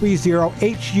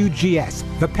 1-800-430-HUGS.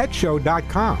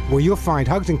 ThePetShow.com, where you'll find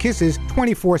Hugs and Kisses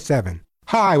 24/7.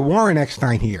 Hi, Warren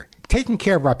Eckstein here. Taking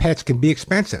care of our pets can be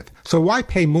expensive, so why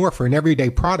pay more for an everyday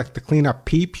product to clean up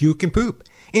pee, puke, and poop?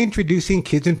 Introducing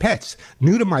Kids and Pets.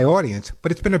 New to my audience,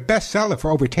 but it's been a bestseller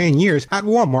for over 10 years at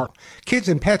Walmart. Kids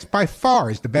and Pets by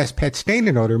far is the best pet stain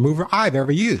and odor remover I've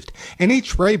ever used. And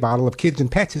each spray bottle of Kids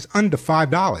and Pets is under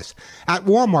 $5. At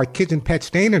Walmart, Kids and Pets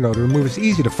stain and odor remover is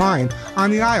easy to find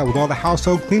on the aisle with all the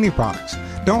household cleaning products.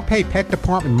 Don't pay pet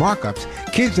department markups.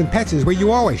 Kids and Pets is where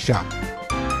you always shop.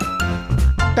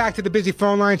 Back to the busy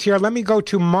phone lines here. Let me go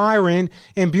to Myron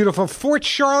in beautiful Fort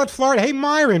Charlotte, Florida. Hey,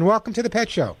 Myron, welcome to the Pet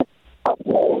Show.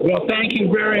 Well, thank you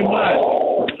very much.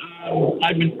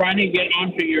 I've been trying to get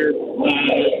onto your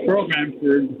program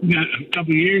for a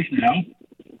couple of years now.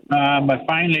 I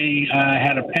finally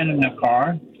had a pen in the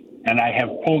car, and I have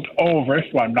pulled over,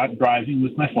 so I'm not driving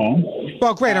with my phone.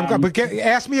 Well, great. I'm good. But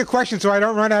ask me a question so I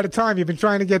don't run out of time. You've been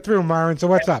trying to get through, Myron, so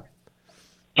what's up?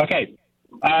 Okay.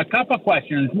 A couple of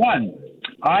questions. One,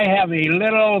 I have a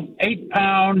little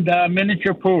 8-pound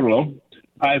miniature poodle.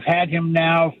 I've had him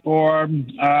now for,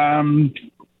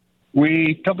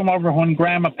 we took him over when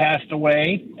Grandma passed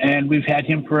away, and we've had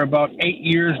him for about 8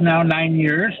 years now, 9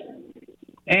 years.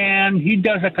 And he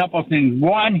does a couple of things.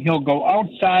 One, he'll go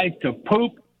outside to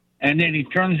poop, and then he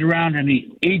turns around and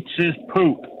he eats his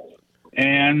poop.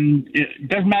 And it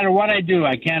doesn't matter what I do.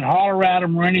 I can't holler at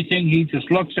him or anything. He just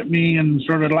looks at me and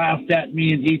sort of laughs at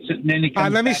me and eats it, and then he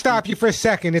comes let me stop you for a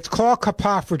second. It's called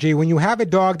copophagy. When you have a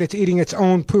dog that's eating its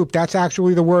own poop, that's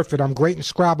actually the word for it. I'm great in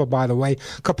Scrabble, by the way.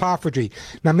 Copophagy.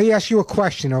 Now, let me ask you a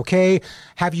question, okay?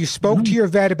 Have you spoke to your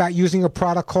vet about using a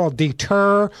product called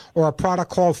Deter or a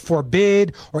product called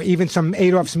Forbid or even some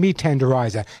Adolph's meat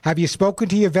tenderizer? Have you spoken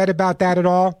to your vet about that at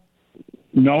all?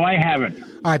 No, I haven't.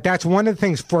 All right, that's one of the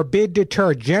things. Forbid,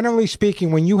 deter. Generally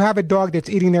speaking, when you have a dog that's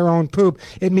eating their own poop,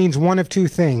 it means one of two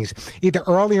things. Either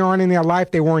early on in their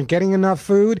life, they weren't getting enough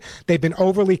food, they've been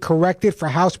overly corrected for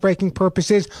housebreaking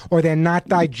purposes, or they're not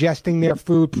digesting their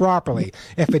food properly.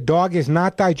 If a dog is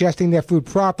not digesting their food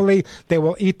properly, they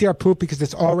will eat their poop because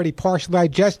it's already partially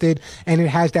digested and it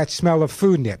has that smell of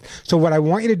food in it. So what I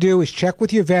want you to do is check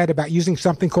with your vet about using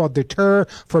something called Deter,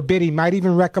 Forbid. He might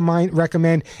even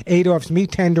recommend Adolph's meat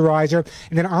tenderizer.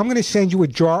 And then I'm going to send you a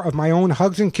jar of my own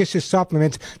Hugs and Kisses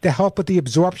supplements to help with the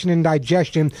absorption and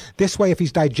digestion. This way, if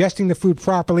he's digesting the food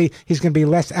properly, he's going to be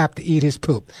less apt to eat his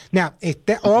poop. Now, if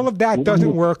all of that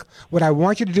doesn't work, what I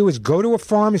want you to do is go to a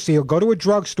pharmacy or go to a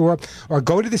drugstore or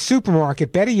go to the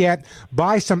supermarket. Better yet,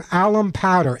 buy some alum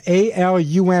powder,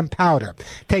 A-L-U-M powder.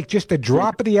 Take just a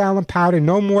drop of the alum powder,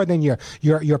 no more than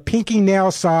your pinky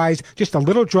nail size, just a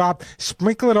little drop.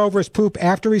 Sprinkle it over his poop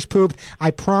after he's pooped.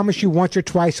 I promise you, once or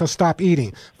twice, he'll stop eating.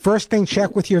 First thing,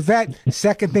 check with your vet.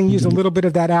 Second thing, use a little bit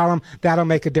of that alum. That'll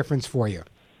make a difference for you.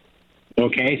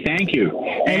 Okay, thank you.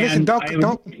 And listen,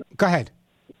 don't go ahead.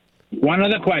 One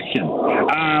other question.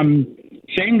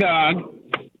 Same dog,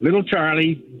 little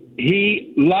Charlie.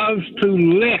 He loves to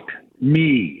lick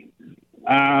me.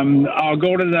 I'll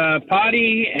go to the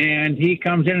potty, and he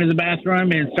comes into the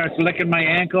bathroom and starts licking my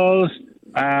ankles.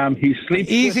 He sleeps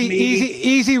with me.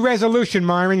 Easy resolution,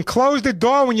 Myron. Close the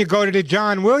door when you go to the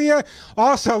John, will you?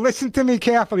 Also, listen to me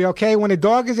carefully, okay? When a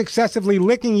dog is excessively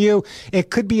licking you, it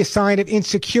could be a sign of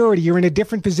insecurity. You're in a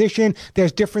different position.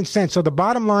 There's different scents. So the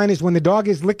bottom line is when the dog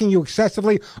is licking you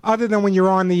excessively, other than when you're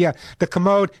on the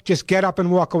commode, just get up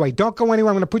and walk away. Don't go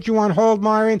anywhere. I'm going to put you on hold,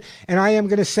 Myron, and I am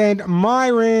going to send I'm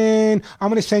going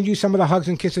to send you some of the Hugs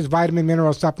and Kisses vitamin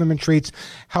mineral supplement treats,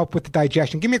 help with the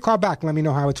digestion. Give me a call back and let me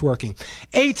know how it's working.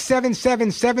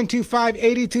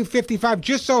 877-725-8255.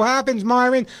 Just so happens,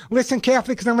 Myron, listen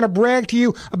carefully because I'm going to brag to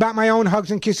you about my own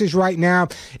Hugs and Kisses right now.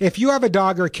 If you have a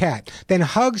dog or cat, then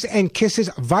Hugs and Kisses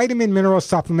vitamin mineral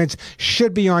supplements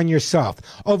should be on yourself.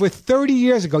 Over 30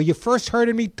 years ago, you first heard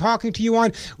of me talking to you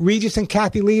on Regis and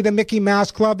Kathy Lee, the Mickey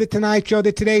Mouse Club, the Tonight Show,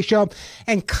 the Today Show,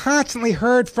 and constantly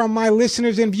heard from my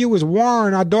listeners and viewers,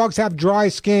 Warren, our dogs have dry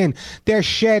skin. They're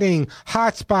shedding,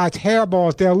 hot spots,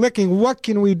 hairballs, they're licking. What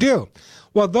can we do?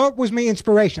 Well, that was my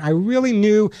inspiration. I really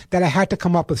knew that I had to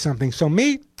come up with something. So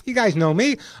me, You guys know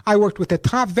me. I worked with the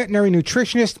top veterinary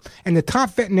nutritionist and the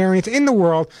top veterinarians in the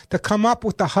world to come up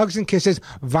with the Hugs and Kisses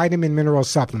vitamin mineral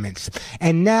supplements.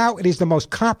 And now it is the most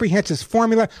comprehensive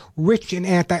formula rich in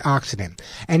antioxidant.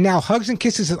 And now Hugs and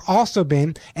Kisses has also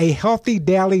been a healthy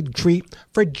daily treat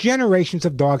for generations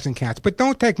of dogs and cats. But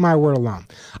don't take my word alone.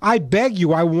 I beg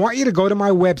you, I want you to go to my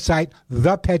website,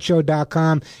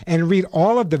 ThePetShow.com, and read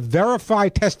all of the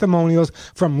verified testimonials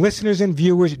from listeners and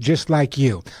viewers just like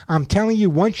you. I'm telling you,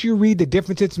 once you read the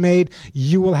difference it's made,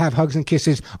 you will have Hugs and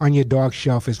Kisses on your dog's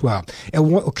shelf as well. It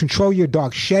will control your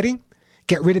dog's shedding,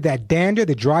 get rid of that dander,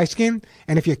 the dry skin,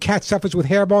 and if your cat suffers with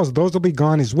hairballs, those will be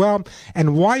gone as well.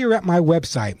 And while you're at my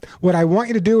website, what I want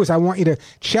you to do is I want you to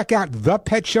check out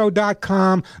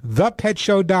ThePetShow.com,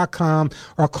 ThePetShow.com,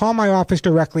 or call my office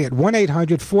directly at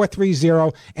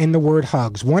 1-800-430 and the word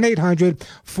HUGS,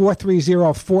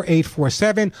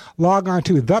 1-800-430-4847. Log on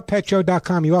to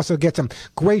ThePetShow.com. You also get some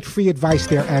great free advice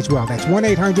there as well. That's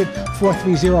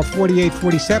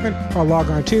 1-800-430-4847, or log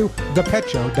on to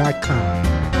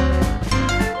ThePetShow.com.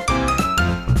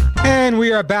 And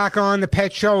we are back on The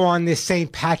Pet Show on this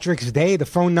St. Patrick's Day. The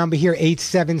phone number here,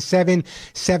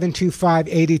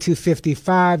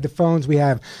 877-725-8255. The phones, we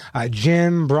have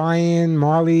Jim, Brian,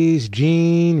 Marley's,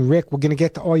 Gene, Rick. We're going to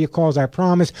get to all your calls, I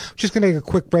promise. Just going to take a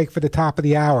quick break for the top of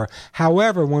the hour.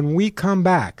 However, when we come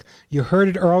back, you heard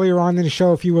it earlier on in the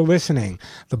show if you were listening.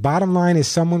 The bottom line is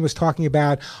someone was talking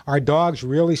about, are dogs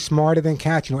really smarter than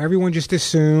cats? You know, everyone just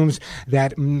assumes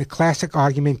that the classic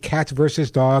argument, cats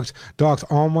versus dogs, dogs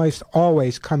almost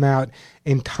always come out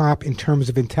in top in terms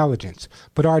of intelligence.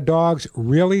 But are dogs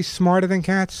really smarter than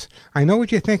cats? I know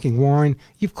what you're thinking, Warren.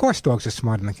 Of course dogs are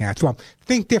smarter than cats. Well,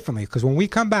 think differently, because when we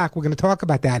come back, we're going to talk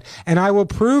about that, and I will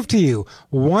prove to you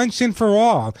once and for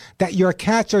all that your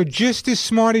cats are just as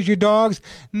smart as your dogs,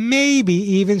 maybe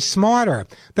even smarter.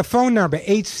 The phone number,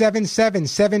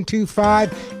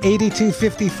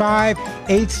 877-725-8255,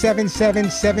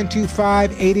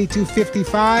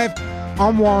 877-725-8255.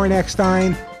 I'm Warren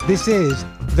Eckstein. This is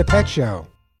The Pet Show.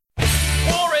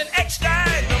 Warren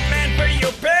Eckstein, the man for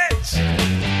your pets.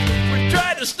 We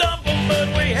tried to stumble, but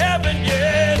we haven't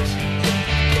yet.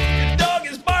 Your dog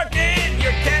is barking,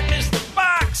 your cat missed the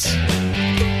box.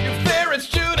 Your ferret's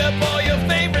chewed up all your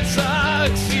favorite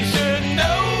socks. He sure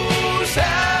knows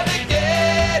how to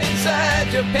get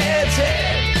inside your pet's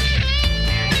head.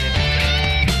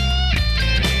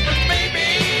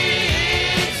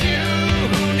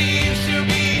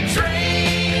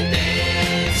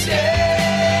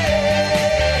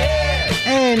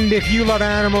 And if you love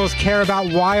animals, care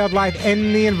about wildlife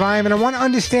and the environment, and want to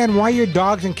understand why your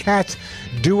dogs and cats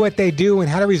do what they do and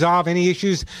how to resolve any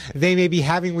issues they may be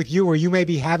having with you or you may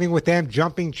be having with them,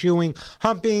 jumping, chewing,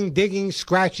 humping, digging,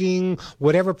 scratching,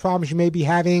 whatever problems you may be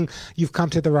having, you've come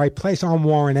to the right place. I'm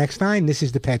Warren Eckstein. This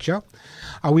is The Pet Show.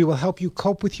 We will help you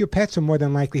cope with your pets, or more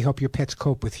than likely help your pets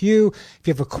cope with you. If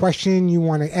you have a question you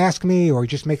want to ask me or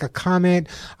just make a comment,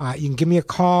 you can give me a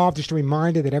call. Just a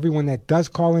reminder that everyone that does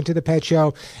call into The Pet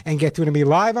Show and get through to me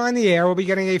live on the air will be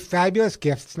getting a fabulous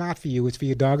gift. It's not for you. It's for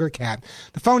your dog or cat.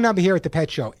 The phone number here at The Pet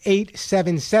Show,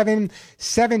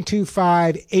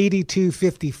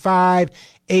 877-725-8255,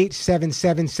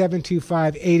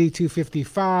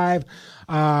 877-725-8255.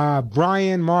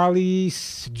 Brian, Marley,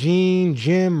 Gene,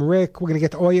 Jim, Rick, we're going to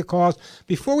get to all your calls.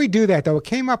 Before we do that, though, it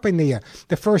came up in the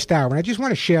first hour, and I just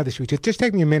want to share this with you. Just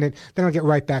take me a minute, then I'll get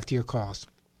right back to your calls.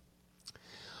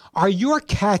 Are your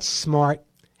cats smart?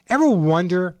 Ever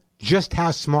wonder just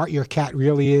how smart your cat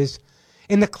really is?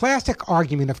 In the classic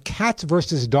argument of cats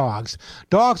versus dogs,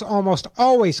 dogs almost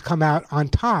always come out on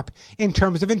top in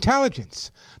terms of intelligence.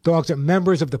 Dogs are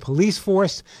members of the police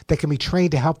force that can be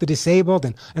trained to help the disabled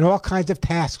and all kinds of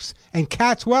tasks. And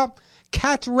cats, well,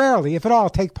 cats rarely, if at all,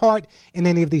 take part in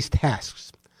any of these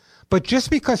tasks. But just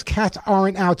because cats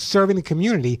aren't out serving the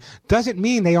community doesn't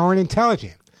mean they aren't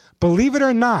intelligent. Believe it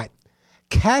or not,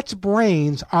 cats'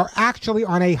 brains are actually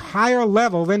on a higher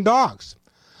level than dogs,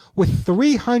 with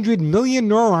 300 million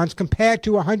neurons compared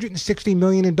to 160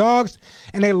 million in dogs,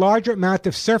 and a larger amount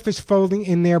of surface folding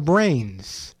in their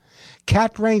brains.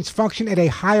 Cat brains function at a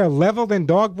higher level than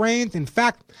dog brains. In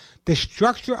fact, the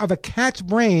structure of a cat's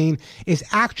brain is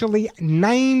actually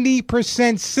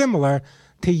 90% similar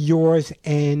to yours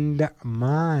and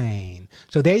mine.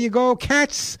 So there you go,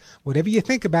 cats. Whatever you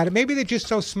think about it, maybe they're just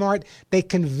so smart they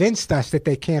convinced us that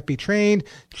they can't be trained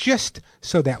just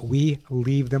so that we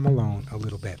leave them alone a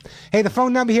little bit. Hey, the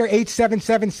phone number here,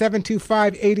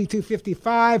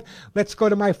 877-725-8255. Let's go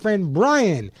to my friend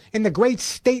Brian in the great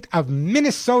state of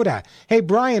Minnesota. Hey,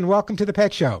 Brian, welcome to The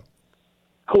Pet Show.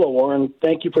 Hello, Warren.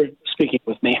 Thank you for speaking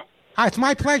with me. It's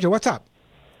my pleasure. What's up?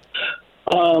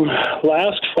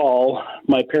 Last fall,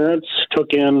 my parents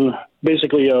took in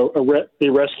basically they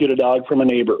rescued a dog from a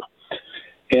neighbor,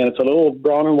 and it's a little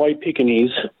brown and white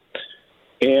Pekingese,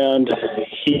 and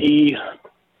he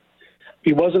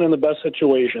wasn't in the best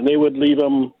situation. They would leave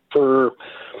him for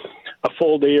a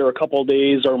full day or a couple of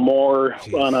days or more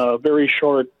on a very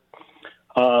short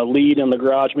lead in the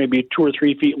garage, maybe 2 or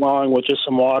 3 feet long, with just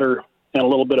some water and a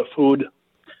little bit of food,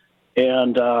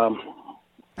 and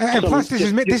plus, this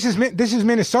is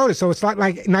Minnesota, so it's not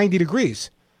like 90 degrees.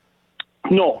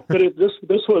 No, but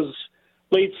this was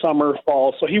late summer,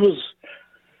 fall, so he was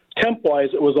temp-wise,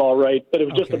 it was all right, but it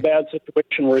was just a bad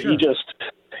situation where he just.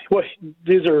 Well,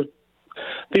 these are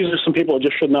some people that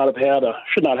just should not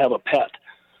have a pet.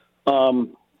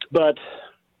 But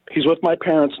he's with my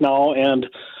parents now, and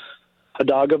a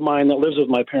dog of mine that lives with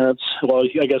my parents. Well,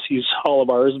 I guess he's all of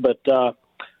ours, but a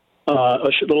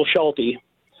little Sheltie.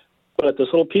 But this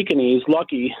little Pekingese,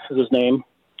 Lucky is his name.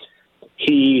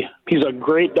 He's a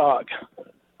great dog.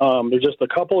 There's just a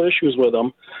couple issues with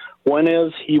him. One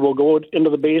is he will go into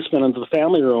the basement, into the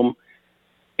family room,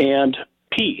 and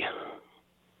pee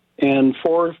in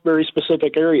 4 very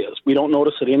specific areas. We don't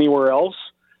notice it anywhere else,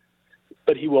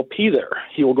 but he will pee there.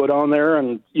 He will go down there,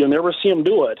 and you'll never see him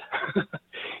do it.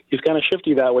 He's kind of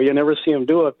shifty that way. You never see him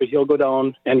do it, but he'll go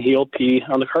down and he'll pee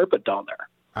on the carpet down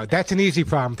there. That's an easy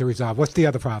problem to resolve. What's the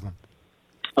other problem?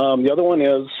 The other one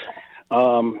is,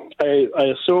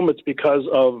 I assume it's because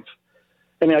of,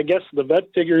 I guess the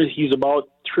vet figures he's about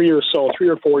 3 or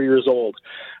 4 years old,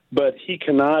 but he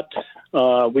cannot,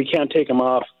 we can't take him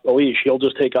off the leash. He'll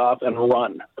just take off and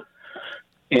run.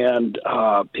 And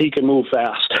he can move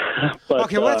fast. But,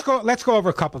 okay, well, let's go over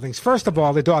a couple things. First of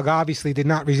all, the dog obviously did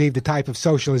not receive the type of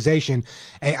socialization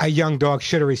a young dog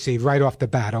should have received right off the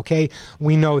bat. Okay,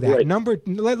 we know that. Right.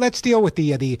 Let's deal with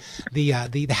the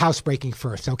housebreaking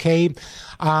first. Okay,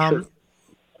 sure.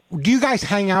 Do you guys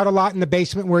hang out a lot in the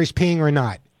basement where he's peeing or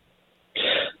not?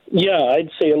 Yeah, I'd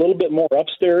say a little bit more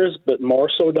upstairs, but more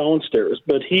so downstairs.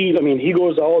 But he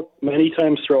goes out many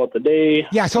times throughout the day.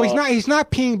 Yeah, so he's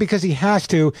not peeing because he has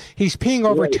to. He's peeing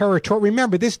over territory.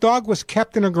 Remember, this dog was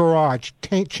kept in a garage,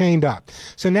 chained up.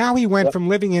 So now he went from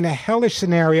living in a hellish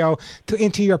scenario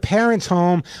into your parents'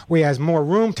 home, where he has more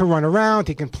room to run around.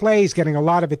 He can play. He's getting a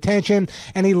lot of attention,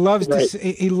 and he loves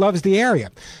he loves the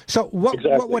area. So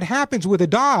what happens with a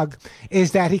dog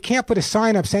is that he can't put a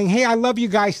sign up saying, "Hey, I love you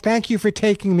guys. Thank you for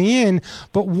taking me in."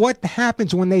 But what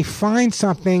happens when they find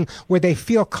something where they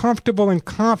feel comfortable and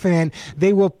confident,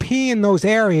 they will pee in those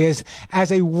areas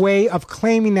as a way of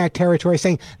claiming that territory,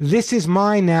 saying, "This is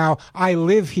mine now, I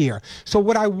live here." So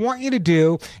what I want you to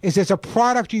do is, there's a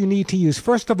product you need to use.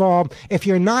 First of all, if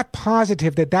you're not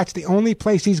positive that that's the only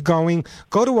place he's going,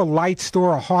 go to a light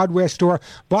store, a hardware store,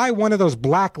 buy one of those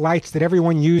black lights that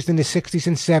everyone used in the 60s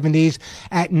and 70s.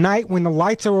 At night, when the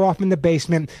lights are off in the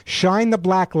basement, shine the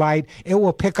black light. It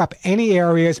will pick up any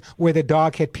areas where the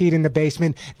dog had peed in the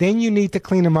basement. Then you need to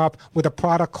clean them up with a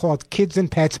product called Kids and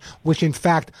Pets, which in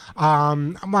fact,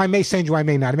 I may send you, I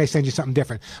may not. I may send you something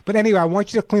different. But anyway, I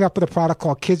want you to clean up with a product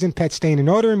called Kids and Pets Stain and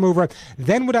Odor Remover.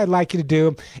 Then what I'd like you to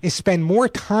do is spend more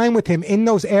time with him in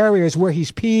those areas where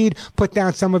he's peed. Put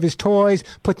down some of his toys,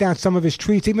 put down some of his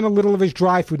treats, even a little of his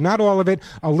dry food. Not all of it,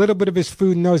 a little bit of his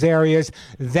food in those areas.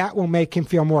 That will make him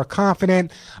feel more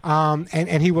confident,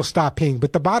 and he will stop peeing.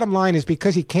 But the bottom line is,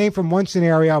 because he came from one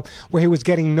scenario where he was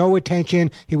getting no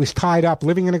attention, he was tied up,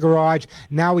 living in a garage.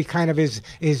 Now he kind of is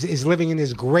living in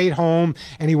his great home,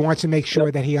 and he wants to make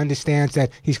sure that he understands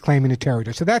that he's claiming the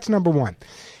territory. So that's number one.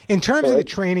 In terms of the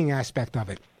training aspect of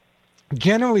it,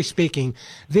 generally speaking,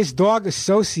 this dog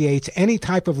associates any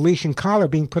type of leash and collar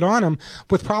being put on him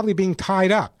with probably being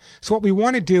tied up. So what we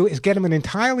want to do is get him an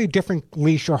entirely different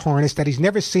leash or harness that he's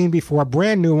never seen before, a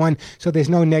brand new one, so there's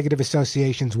no negative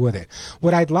associations with it.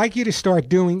 What I'd like you to start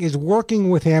doing is working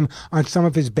with him on some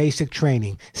of his basic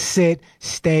training. Sit,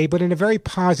 stay, but in a very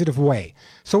positive way.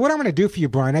 So what I'm going to do for you,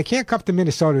 Brian, I can't come to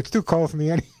Minnesota. It's too cold for me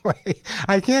anyway.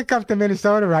 I can't come to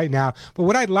Minnesota right now. But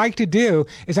what I'd like to do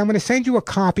is I'm going to send you a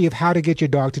copy of How to Get Your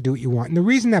Dog to Do What You Want. And the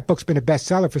reason that book's been a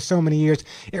bestseller for so many years,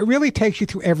 it really takes you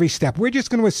through every step. We're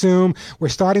just going to assume we're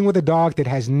starting with a dog that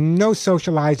has no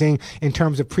socializing in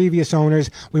terms of previous owners.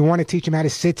 We want to teach him how to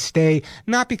sit, stay,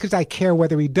 not because I care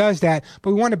whether he does that, but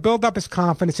we want to build up his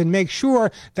confidence and make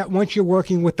sure that once you're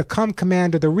working with the come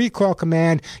command or the recall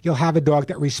command, you'll have a dog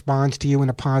that responds to you in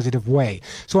a positive way.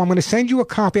 So I'm going to send you a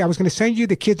copy. I was going to send you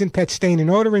the Kids and Pets Stain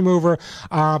and Odor Remover,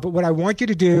 but what I want you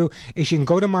to do is you can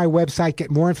go to my website,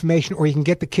 get more information question, or you can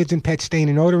get the Kids and Pet Stain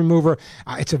and Odor Remover.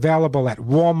 It's available at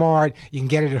Walmart. You can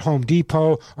get it at Home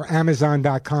Depot or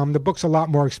Amazon.com. The book's a lot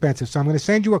more expensive. So I'm going to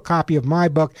send you a copy of my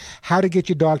book, How to Get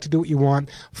Your Dog to Do What You Want.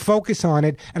 Focus on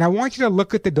it. And I want you to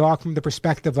look at the dog from the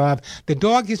perspective of the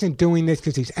dog isn't doing this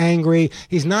because he's angry.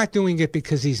 He's not doing it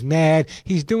because he's mad.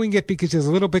 He's doing it because he's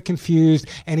a little bit confused,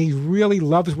 and he really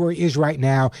loves where he is right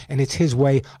now, and it's his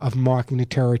way of marking the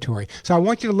territory. So I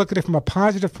want you to look at it from a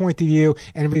positive point of view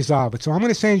and resolve it. So I'm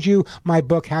going to send you my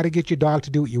book, How to Get Your Dog to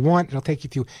Do What You Want. It'll take you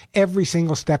through every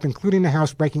single step, including the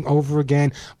housebreaking over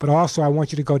again. But also I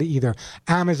want you to go to either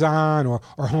Amazon or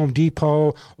Home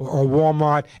Depot or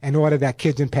Walmart and order that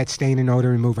Kids and Pet Stain and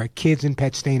Odor Remover. Kids and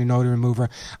Pet Stain and Odor Remover.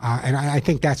 And I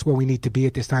think that's where we need to be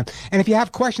at this time. And if you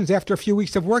have questions after a few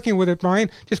weeks of working with it, Brian,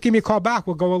 just give me a call back.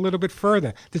 We'll go a little bit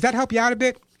further. Does that help you out a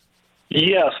bit?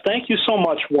 Yes, thank you so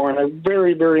much, Warren. I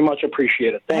very, very much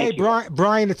appreciate it. Thank you. Hey,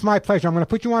 Brian, it's my pleasure. I'm going to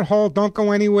put you on hold. Don't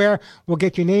go anywhere. We'll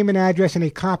get your name and address, and a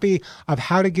copy of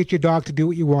How to Get Your Dog to Do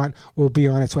What You Want will be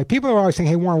on its way. People are always saying,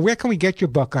 hey, Warren, where can we get your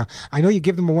book? I know you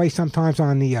give them away sometimes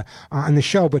on the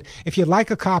show, but if you'd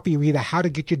like a copy of either How to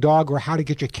Get Your Dog or How to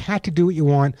Get Your Cat to Do What You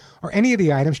Want, or any of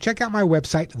the items, check out my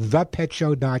website,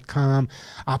 ThePetShow.com,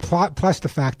 plus the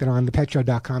fact that on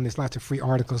ThePetShow.com there's lots of free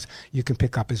articles you can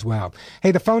pick up as well.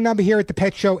 Hey, the phone number here at The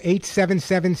Pet Show,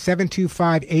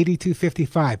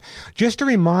 877-725-8255. Just a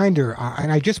reminder,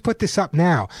 and I just put this up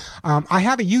now, I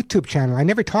have a YouTube channel. I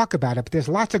never talk about it, but there's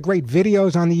lots of great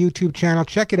videos on the YouTube channel.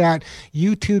 Check it out,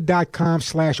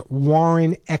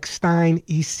 youtube.com/Warren Eckstein,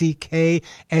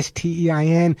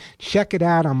 ECKSTEIN. Check it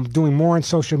out. I'm doing more on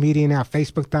social media now,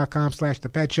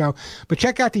 facebook.com/ThePetShow. But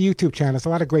check out the YouTube channel. There's a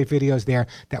lot of great videos there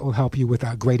that will help you with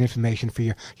great information for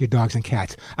your dogs and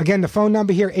cats. Again, the phone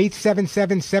number here,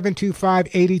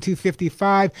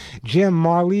 877-725-8255. Jim,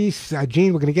 Marlies,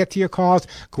 Gene, we're going to get to your calls.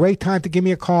 Great time to give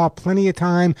me a call. Plenty of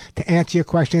time to answer your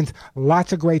questions.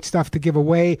 Lots of great stuff to give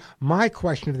away. My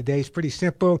question of the day is pretty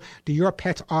simple. Do your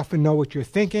pets often know what you're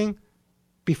thinking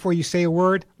before you say a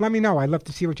word? Let me know. I'd love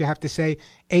to see what you have to say.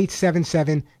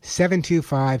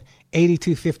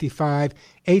 877-725-8255.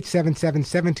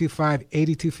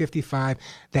 877-725-8255.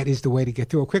 That is the way to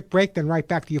get through. A quick break, then right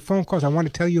back to your phone calls. I want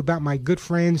to tell you about my good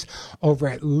friends over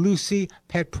at Lucy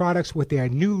Pet Products with their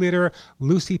new litter,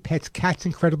 Lucy Pet's Cat's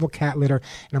Incredible Cat Litter.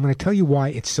 And I'm going to tell you why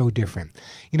it's so different.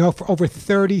 You know, for over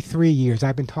 33 years,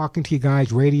 I've been talking to you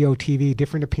guys, radio, TV,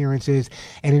 different appearances.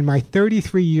 And in my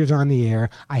 33 years on the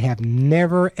air, I have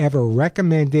never, ever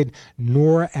recommended,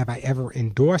 nor have I ever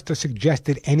endorsed or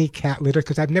suggested any cat litter,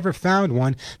 because I've never found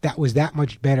one that was that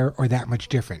much better or that much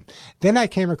different. Then I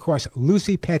came across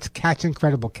Lucy Pet's Cat's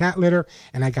Incredible Cat Litter,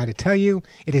 and I got to tell you,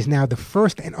 it is now the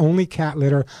first and only cat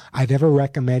litter I've ever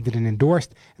recommended and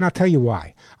endorsed, and I'll tell you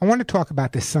why. I want to talk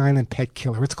about the silent pet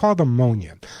killer. It's called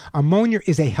ammonia. Ammonia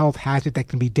is a health hazard that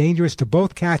can be dangerous to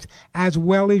both cats as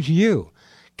well as you.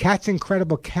 Cat's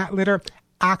Incredible Cat Litter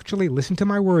actually, listen to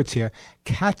my words here,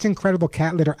 Cat's Incredible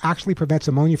Cat Litter actually prevents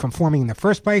ammonia from forming in the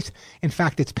first place. In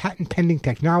fact, its patent-pending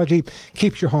technology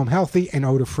keeps your home healthy and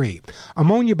odor-free.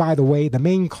 Ammonia, by the way, the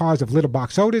main cause of litter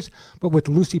box odors, but with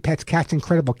Lucy Pet's Cat's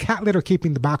Incredible Cat Litter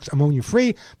keeping the box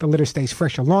ammonia-free, the litter stays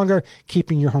fresher longer,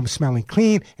 keeping your home smelling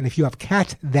clean, and if you have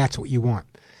cats, that's what you want.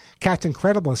 Cat's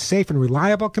Incredible is safe and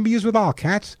reliable, can be used with all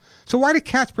cats. So why do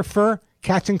cats prefer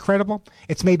Cat's Incredible?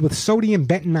 It's made with sodium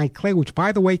bentonite clay, which,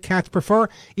 by the way, cats prefer.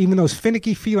 Even those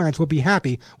finicky felines will be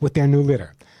happy with their new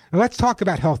litter. Now let's talk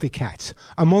about healthy cats.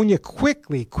 Ammonia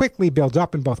quickly builds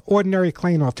up in both ordinary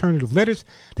clay and alternative litters.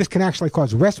 This can actually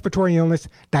cause respiratory illness,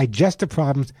 digestive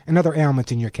problems, and other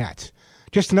ailments in your cats.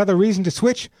 Just another reason to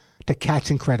switch to Cat's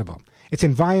Incredible. It's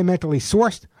environmentally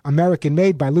sourced,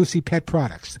 American-made by Lucy Pet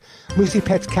Products. Lucy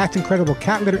Pet's Cat's Incredible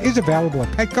Cat Litter is available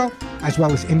at Petco, as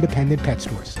well as independent pet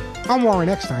stores. I'm Warren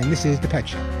Eckstein. This is The Pet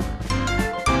Show.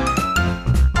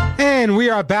 And we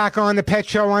are back on The Pet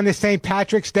Show on this St.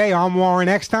 Patrick's Day. I'm Warren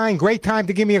Eckstein. Great time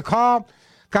to give me a call.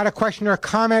 Got a question or a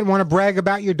comment, want to brag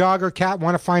about your dog or cat,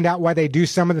 want to find out why they do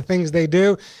some of the things they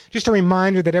do. Just a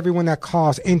reminder that everyone that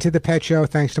calls into The Pet Show,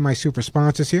 thanks to my super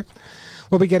sponsors here,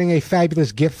 will be getting a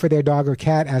fabulous gift for their dog or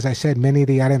cat. As I said, many of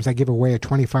the items I give away are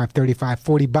 $25, $35,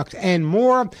 $40 and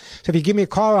more. So if you give me a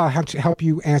call, I'll help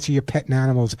you answer your pet and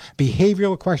animals'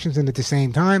 behavioral questions, and at the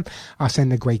same time, I'll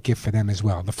send a great gift for them as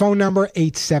well. The phone number,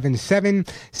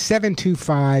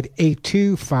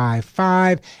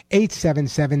 877-725-8255,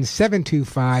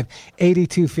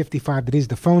 877-725-8255. That is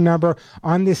the phone number.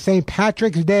 On this St.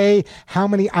 Patrick's Day, how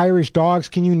many Irish dogs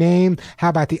can you name? How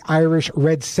about the Irish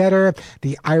Red Setter,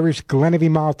 the Irish Glenavy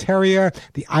Mal Terrier,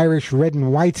 the Irish Red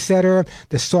and White Setter,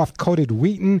 the soft-coated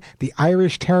Wheaton, the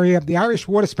Irish Terrier, the Irish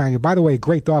Water Spaniel, by the way, a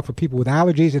great dog for people with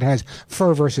allergies. It has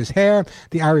fur versus hair.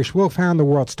 The Irish Wolfhound, the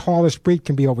world's tallest breed,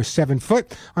 can be over 7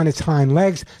 foot on its hind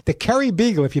legs. The Kerry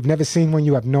Beagle, if you've never seen one,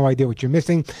 you have no idea what you're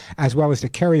missing, as well as the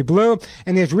Kerry Blue.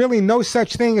 And there's really no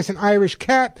such thing as an Irish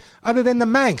cat other than the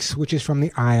Manx, which is from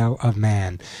the Isle of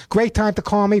Man. Great time to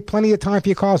call me. Plenty of time for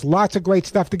your calls. Lots of great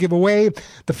stuff to give away.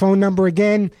 The phone number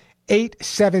again,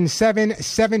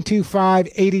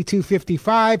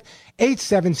 877-725-8255.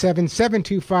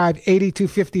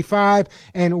 877-725-8255.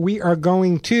 And we are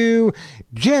going to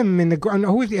Jim in the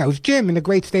Jim in the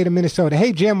great state of Minnesota.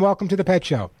 Hey, Jim, welcome to the Pet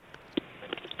Show.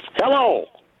 Hello.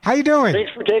 How you doing?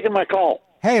 Thanks for taking my call.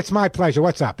 Hey, it's my pleasure.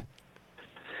 What's up?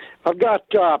 I've got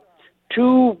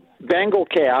 2 Bengal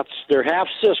cats. They're half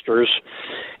sisters,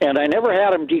 and I never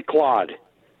had them declawed.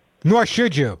 Nor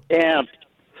should you. And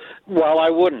well, I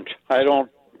wouldn't. I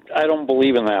don't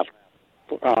believe in that.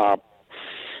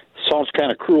 Sounds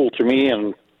kind of cruel to me,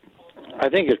 and I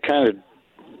think it kind of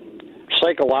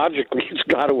psychologically it's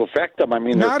got to affect them. I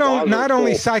mean, not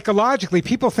only psychologically,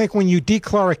 people think when you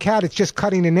declaw a cat, it's just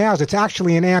cutting the nails. It's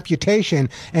actually an amputation,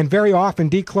 and very often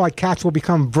declawed cats will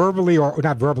become verbally, or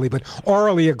not verbally, but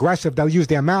orally aggressive. They'll use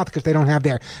their mouth because they don't have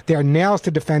their nails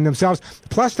to defend themselves,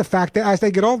 plus the fact that as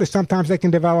they get older, sometimes they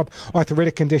can develop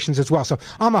arthritic conditions as well. So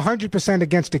I'm 100%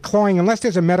 against declawing unless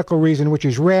there's a medical reason, which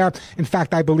is rare. In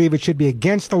fact, I believe it should be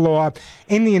against the law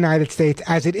in the United States,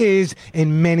 as it is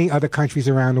in many other countries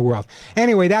around the world.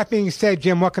 Anyway, that being said,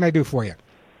 Jim, what can I do for you?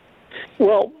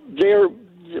 Well, they're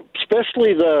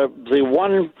especially the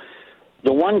one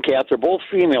cat. They're both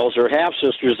females. They're half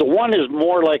sisters. The one is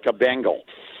more like a Bengal.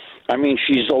 I mean,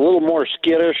 she's a little more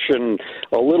skittish and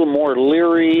a little more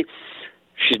leery.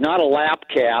 She's not a lap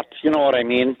cat. You know what I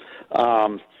mean?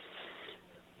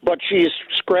 But she's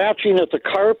scratching at the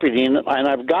carpeting, and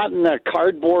I've gotten that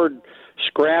cardboard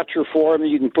scratcher for them.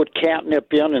 You can put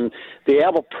catnip in, and they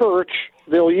have a perch.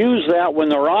 They'll use that when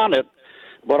they're on it,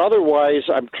 but otherwise,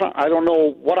 I don't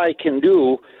know what I can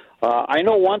do. I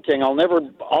know one thing: I'll never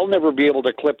be able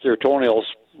to clip their toenails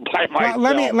by myself.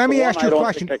 Well, let me ask you a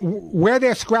question. Where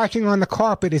they're scratching on the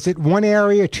carpet, is it one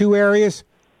area, 2 areas?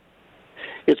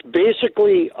 It's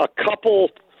basically a couple.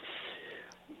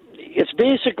 It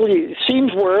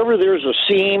seems wherever there's a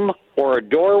seam or a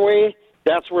doorway,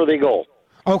 that's where they go.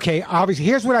 Okay, obviously,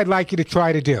 here's what I'd like you to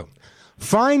try to do.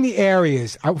 Find the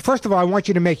areas. First of all, I want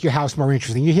you to make your house more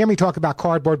interesting. You hear me talk about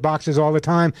cardboard boxes all the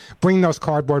time. Bring those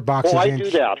cardboard boxes in. I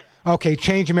do that. Okay,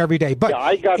 change them every day. But yeah,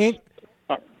 I got.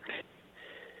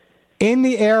 In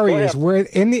the areas where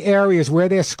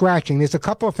they're scratching, there's a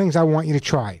couple of things I want you to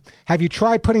try. Have you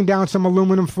tried putting down some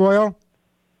aluminum foil?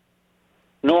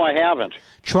 No, I haven't.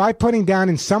 Try putting down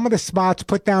in some of the spots,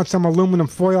 put down some aluminum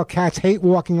foil. Cats hate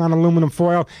walking on aluminum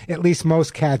foil. At least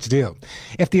most cats do.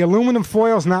 If the aluminum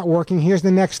foil is not working, here's the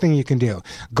next thing you can do.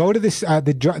 Go to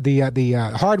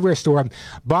the hardware store,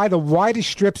 buy the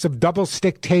widest strips of double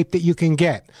stick tape that you can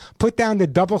get. Put down the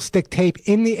double stick tape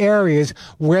in the areas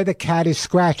where the cat is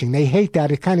scratching. They hate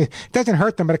that. It kind of doesn't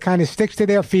hurt them, but it kind of sticks to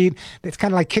their feet. It's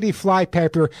kind of like kitty fly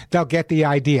paper. They'll get the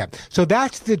idea. So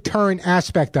that's the deterrent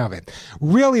aspect of it.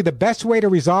 Really, the best way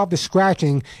to resolve the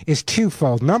scratching is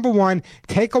twofold. Number one,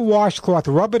 take a washcloth,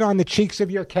 rub it on the cheeks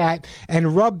of your cat,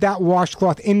 and rub that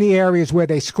washcloth in the areas where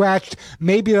they scratched.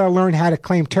 Maybe they'll learn how to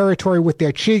claim territory with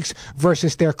their cheeks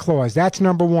versus their claws. That's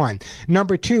number one.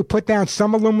 Number two, put down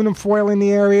some aluminum foil in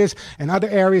the areas, and other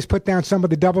areas put down some of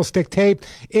the double stick tape.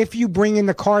 If you bring in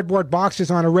the cardboard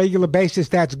boxes on a regular basis,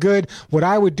 that's good. What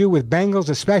I would do with Bengals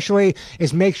especially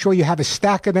is make sure you have a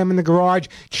stack of them in the garage.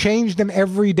 Change them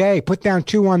every day. Put down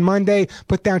 2 on Monday,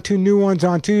 put down 2 new ones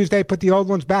on Tuesday, put the old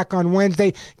ones back on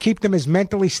Wednesday. Keep them as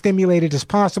mentally stimulated as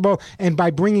possible, and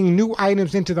by bringing new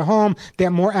items into the home,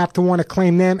 they're more apt to want to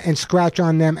claim them and scratch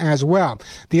on them as well.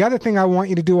 The other thing I want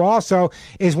you to do also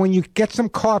is when you get some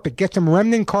carpet, get some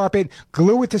remnant carpet,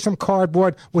 glue it to some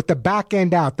cardboard with the back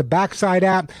end out, the back side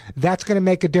out. That's going to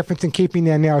make a difference in keeping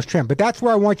their nails trimmed. But that's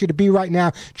where I want you to be right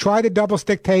now. Try the double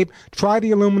stick tape, try the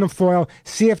aluminum foil,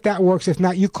 see if that works. If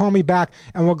not, you call me back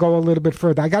and we'll go a little bit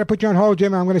further. I got to put you on hold,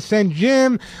 Jim. I'm going to send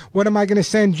Jim. What am I going to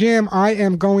send Jim? I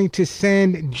am going to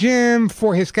send Jim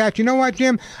for his cat. You know what,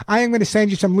 Jim? I am going to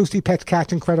send you some Lucy Pet's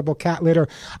Cat's Incredible Cat Litter.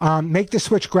 Make the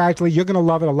switch gradually. You're going to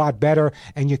love it a lot better,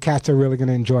 and your cats are really going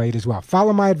to enjoy it as well.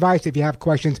 Follow my advice. If you have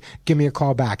questions, give me a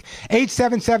call back.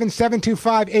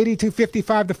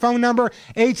 877-725-8255. The phone number,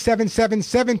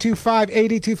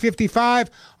 877-725-8255.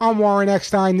 I'm Warren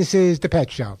Eckstein. This is The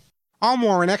Pet Show. I'm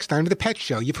Warren Eckstein of The Pet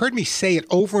Show. You've heard me say it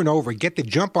over and over. Get the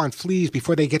jump on fleas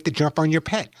before they get the jump on your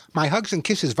pet. My Hugs and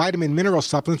Kisses vitamin mineral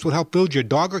supplements will help build your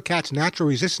dog or cat's natural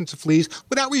resistance to fleas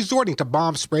without resorting to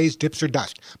bombs, sprays, dips, or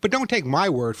dust. But don't take my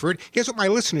word for it. Here's what my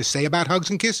listeners say about Hugs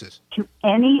and Kisses. To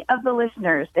any of the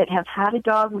listeners that have had a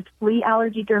dog with flea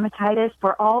allergy dermatitis,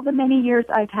 for all the many years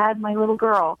I've had my little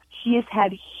girl, she has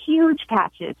had huge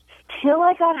patches. Till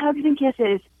I got Hugs and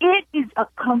Kisses, it is a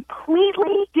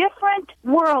completely different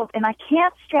world, and I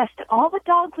can't stress to all the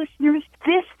dog listeners,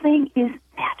 this thing is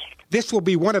magic. This will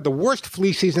be one of the worst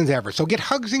flea seasons ever, so get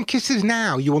Hugs and Kisses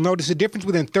now. You will notice a difference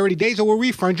within 30 days or we'll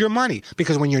refund your money,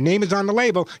 because when your name is on the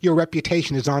label, your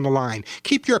reputation is on the line.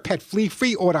 Keep your pet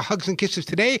flea-free. Order Hugs and Kisses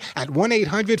today at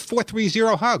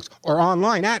 1-800-430-HUGS or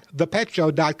online at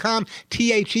ThePetShow.com,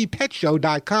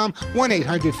 ThePetShow.com,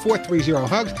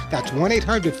 1-800-430-HUGS. That's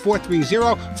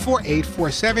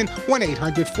 1-800-430-4847,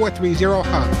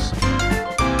 1-800-430-HUGS.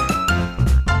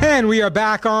 And we are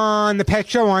back on The Pet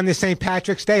Show on this St.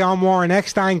 Patrick's Day. I'm Warren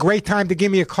Eckstein. Great time to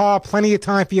give me a call. Plenty of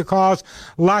time for your calls.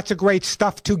 Lots of great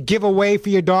stuff to give away for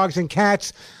your dogs and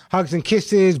cats. Hugs and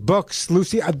Kisses, books,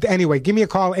 Lucy. Anyway, give me a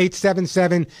call,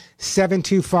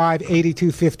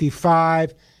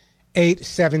 877-725-8255.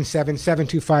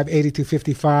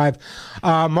 877-725-8255.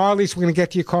 Marlies, we're going to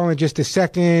get to your call in just a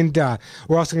second.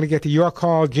 We're also going to get to your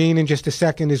call, Gene, in just a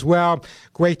second as well.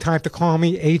 Great time to call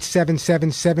me,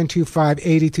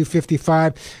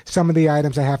 877-725-8255. Some of the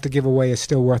items I have to give away is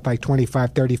still worth like $25,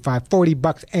 $35,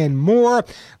 $40 and more.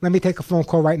 Let me take a phone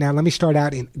call right now. Let me start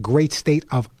out in great state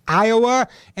of Iowa.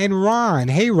 And Ron.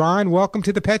 Hey, Ron, welcome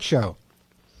to The Pet Show.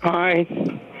 Hi.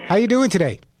 How you doing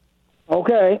today?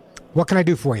 Okay. What can I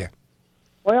do for you?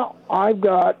 Well,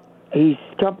 he's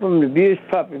come from an abused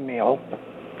puppy mill.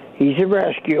 He's a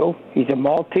rescue. He's a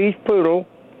Maltese poodle.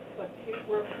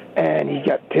 And he's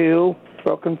got 2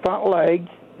 broken front legs,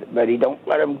 but he don't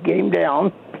let him get him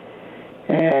down.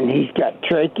 And he's got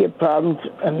trachea problems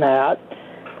and that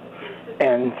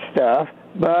and stuff.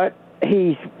 But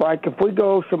he's like, if we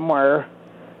go somewhere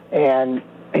and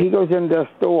he goes into a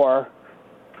store,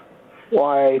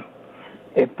 why,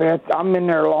 I'm in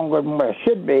there longer than what I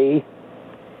should be,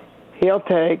 he'll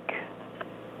take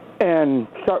and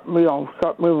start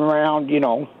moving around,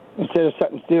 instead of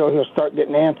sitting still, he'll start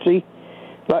getting antsy,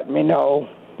 letting me know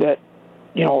that,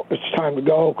 it's time to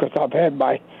go because I've had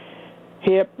my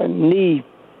hip and knee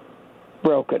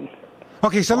broken.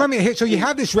 Okay, so so you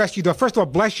have this rescue dog. First of all,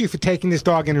 bless you for taking this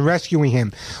dog in and rescuing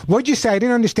him. What'd you say? I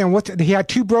didn't understand. He had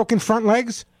 2 broken front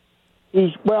legs?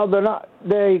 They've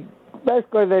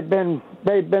been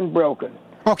broken.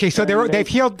 Okay, so they've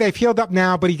healed up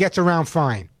now, but he gets around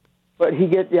fine. But right.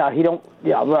 They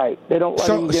don't let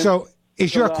him get. So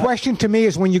is your question to me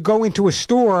is when you go into a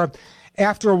store,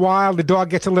 after a while the dog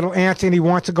gets a little antsy and he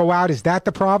wants to go out, is that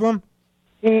the problem?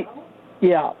 He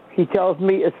tells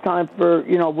me it's time for,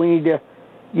 you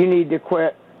need to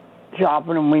quit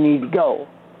shopping and we need to go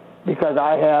because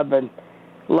I have a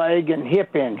leg and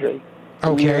hip injury.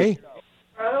 Okay.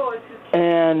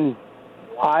 And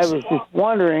I was just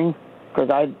wondering, because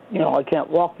I can't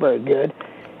walk very good,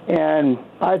 and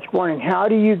I was wondering, how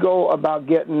do you go about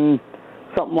getting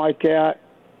something like that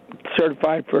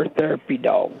certified for a therapy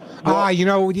dog?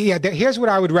 Here's what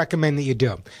I would recommend that you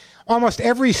do. Almost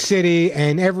every city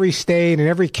and every state and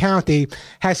every county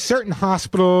has certain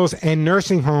hospitals and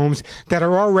nursing homes that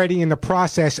are already in the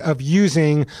process of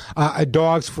using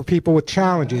dogs for people with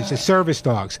challenges, as service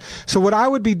dogs. So what I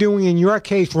would be doing in your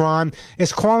case, Ron,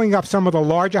 is calling up some of the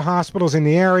larger hospitals in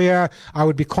the area. I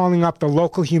would be calling up the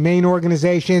local humane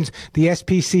organizations, the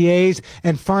SPCAs,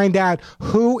 and find out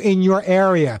who in your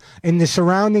area, in the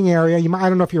surrounding area, I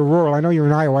don't know if you're rural. I know you're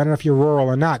in Iowa. I don't know if you're rural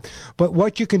or not. But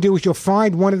what you can do is you'll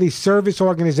find one of these service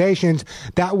organizations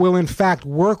that will in fact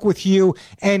work with you.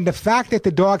 And the fact that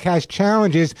the dog has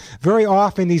challenges, very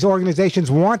often these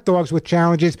organizations want dogs with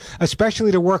challenges,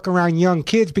 especially to work around young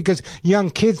kids, because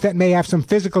young kids that may have some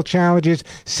physical challenges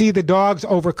see the dogs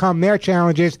overcome their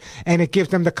challenges and it gives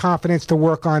them the confidence to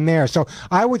work on theirs. So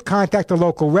I would contact the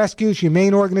local rescues,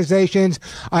 humane organizations.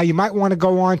 You might want to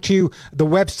go on to the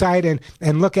website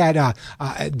and look at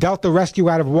Delta Rescue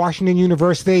out of Washington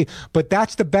University. But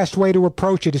that's the best way to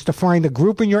approach it, is to find a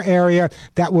group in your area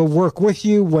that will work with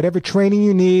you, whatever training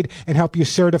you need, and help you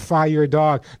certify your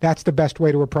dog. That's the best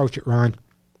way to approach it, Ron.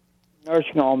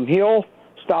 Nursing home, he'll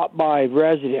stop by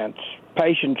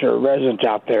patients or residents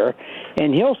out there,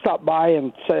 and he'll stop by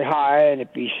and say hi, and if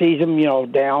he sees them,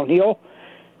 down, he'll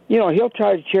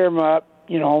try to cheer them up,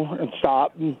 and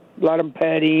stop and let him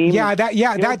pet him.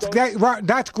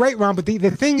 That's great, Ron. But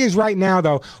the thing is, right now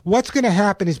though, what's going to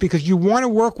happen is because you want to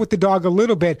work with the dog a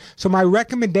little bit. So my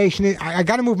recommendation is, I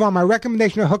got to move on. My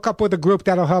recommendation is hook up with a group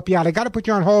that'll help you out. I got to put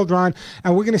you on hold, Ron,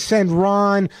 and we're going to send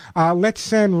Ron. Let's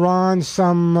send Ron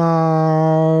some.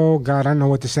 Oh God, I don't know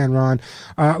what to send Ron.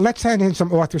 Let's send him some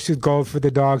Orthosooth Gold for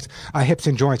the dog's hips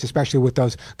and joints, especially with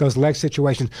those leg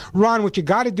situations. Ron, what you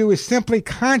got to do is simply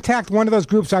contact one of those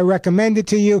groups I recommended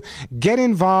to you. Get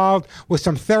involved with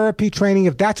some therapy training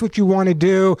if that's what you want to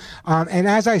do. And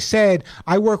as I said,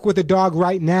 I work with a dog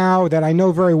right now that I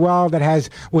know very well that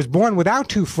was born without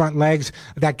two front legs,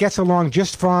 that gets along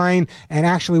just fine. And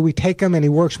actually, we take him and he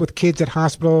works with kids at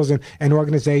hospitals and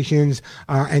organizations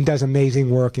and does amazing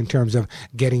work in terms of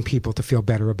getting people to feel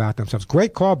better about themselves.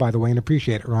 Great call, by the way, and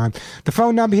appreciate it, Ron. The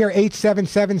phone number here,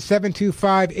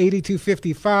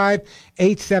 877-725-8255,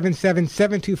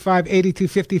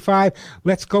 877-725-8255.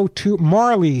 Let's go to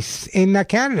Marlies in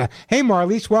Canada. Hey,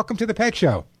 Marlies, welcome to the Pet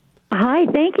Show. Hi,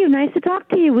 thank you. Nice to talk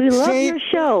to you. We love your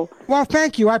show. Well,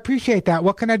 thank you. I appreciate that.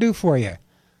 What can I do for you?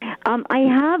 I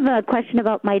have a question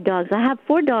about my dogs. I have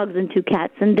 4 dogs and 2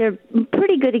 cats, and they're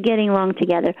pretty good at getting along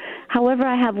together. However,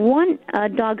 I have one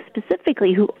dog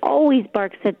specifically who always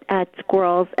barks at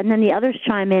squirrels, and then the others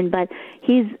chime in, but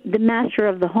he's the master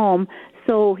of the home,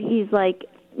 so he's like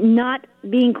not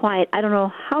being quiet. I don't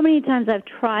know how many times I've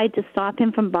tried to stop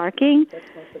him from barking,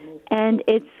 and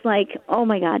it's like, oh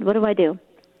my God, what do I do?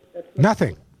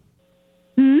 Nothing.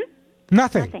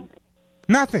 Nothing.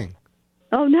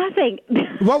 Oh, nothing.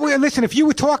 Listen, if you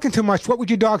were talking too much, what would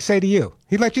your dog say to you?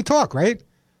 He'd let you talk, right?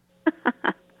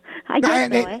 I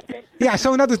guess so. Yeah,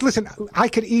 so in other words, listen, I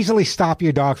could easily stop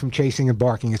your dog from chasing and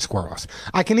barking at squirrels.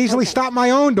 I can easily stop my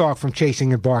own dog from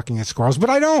chasing and barking at squirrels, but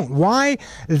I don't. Why?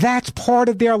 That's part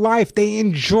of their life. They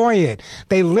enjoy it.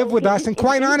 They live with us, and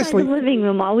quite honestly... in the living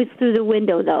room, always through the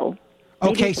window, though.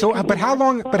 Okay, so but how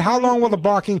long will the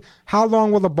barking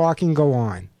go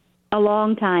on? A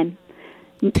long time.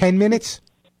 10 minutes?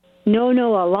 No,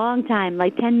 a long time,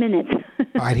 like 10 minutes. All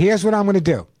right, here's what I'm going to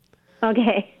do.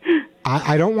 Okay.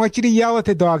 I don't want you to yell at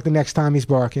the dog the next time he's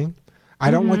barking.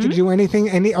 I don't want you to do anything.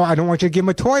 I don't want you to give him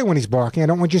a toy when he's barking. I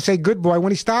don't want you to say good boy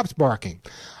when he stops barking.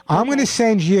 I'm going to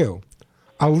send you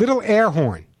a little air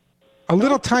horn, a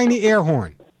little tiny air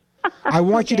horn. I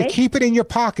want you to keep it in your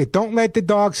pocket. Don't let the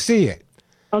dog see it.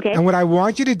 Okay. And what I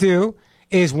want you to do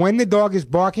is when the dog is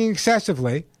barking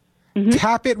excessively,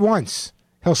 tap it once.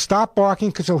 He'll stop barking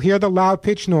because he'll hear the loud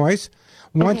pitch noise.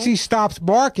 Once he stops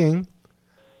barking,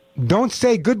 don't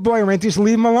say good boy or anything, just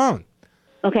leave him alone.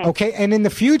 Okay, and in the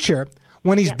future,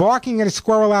 when he's barking at a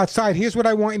squirrel outside, here's what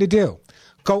I want you to do.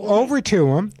 Go over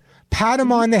to him, pat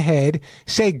him on the head,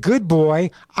 say, good boy,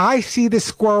 I see the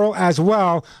squirrel as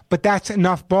well, but that's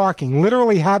enough barking.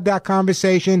 Literally have that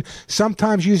conversation,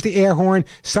 sometimes use the air horn,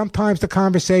 sometimes the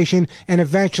conversation, and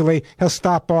eventually he'll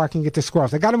stop barking at the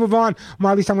squirrels. I got to move on,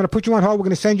 Marlies. I'm going to put you on hold. We're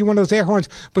going to send you one of those air horns.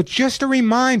 But just a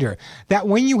reminder that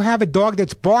when you have a dog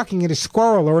that's barking at a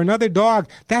squirrel or another dog,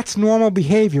 that's normal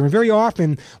behavior. And very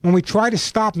often, when we try to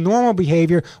stop normal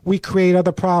behavior, we create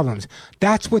other problems.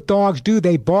 That's what dogs do.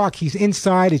 They bark. He's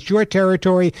inside. It's your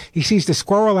territory. He sees the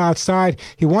squirrel outside.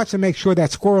 He wants to make sure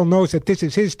that squirrel knows that this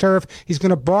is his turf. He's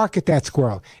going to bark at that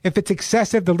squirrel. If it's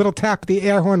excessive, the little tap of the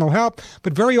air horn will help.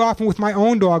 But very often with my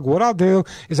own dog, what I'll do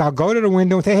is I'll go to the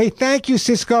window and say, hey, thank you,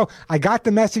 Cisco. I got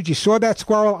the message. You saw that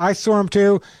squirrel. I saw him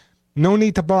too. No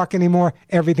need to bark anymore.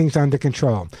 Everything's under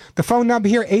control. The phone number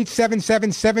here,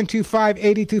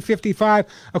 877-725-8255.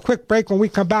 A quick break. When we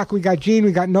come back, we got Gene,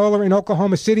 we got Nola in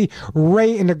Oklahoma City,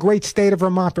 Ray in the great state of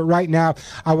Vermont. But right now,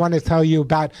 I want to tell you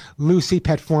about Lucy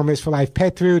Pet Formulas for Life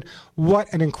Pet Food.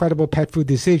 What an incredible pet food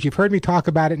this is. You've heard me talk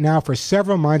about it now for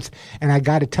several months, and I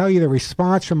got to tell you, the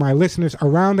response from my listeners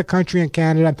around the country and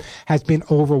Canada has been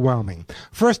overwhelming.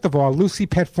 First of all, Lucy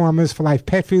Pet Formulas for Life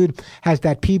Pet Food has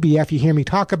that PBF you hear me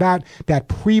talk about, that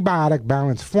prebiotic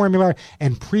balance formula,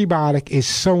 and prebiotic is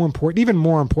so important, even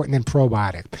more important than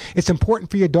probiotic. It's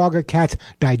important for your dog or cat's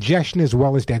digestion as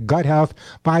well as their gut health.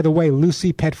 By the way,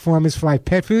 Lucy Pet Formulas for Life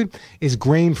Pet Food is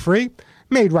grain-free,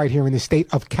 made right here in the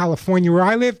state of California where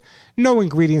I live. No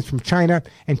ingredients from China,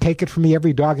 and take it from me,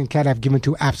 every dog and cat I've given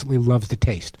to absolutely loves the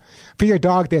taste. For your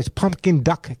dog, there's pumpkin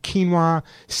duck quinoa,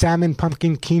 salmon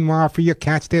pumpkin quinoa. For your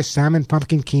cats, there's salmon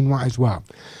pumpkin quinoa as well.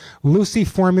 Lucy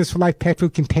Formulas for Life Pet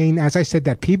Food contain, as I said,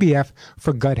 that PBF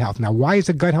for gut health. Now, why is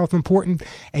gut health important?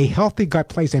 A healthy gut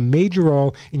plays a major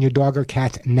role in your dog or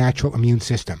cat's natural immune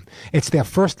system. It's their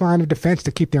first line of defense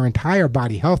to keep their entire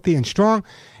body healthy and strong,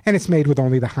 and it's made with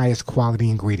only the highest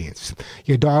quality ingredients.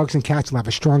 Your dogs and cats will have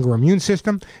a stronger immune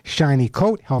system, shiny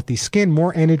coat, healthy skin,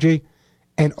 more energy,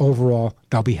 and overall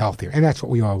they'll be healthier. And that's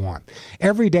what we all want.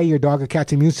 Every day your dog or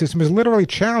cat's immune system is literally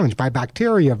challenged by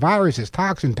bacteria, viruses,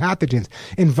 toxins, pathogens,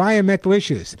 environmental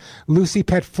issues. Lucy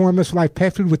Pet Formulas for Life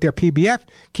pet food with their PBF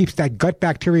keeps that gut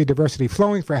bacteria diversity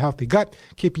flowing for a healthy gut,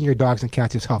 keeping your dogs and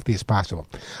cats as healthy as possible.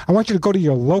 I want you to go to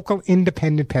your local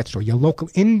independent pet store,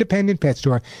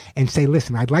 and say,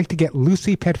 listen, I'd like to get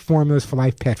Lucy Pet Formulas for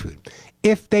Life pet food.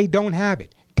 If they don't have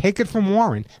it, take it from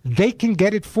Warren. They can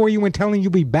get it for you and tell them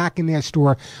you'll be back in their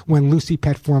store when Lucy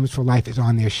Pet Formulas for Life is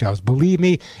on their shelves. Believe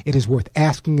me, it is worth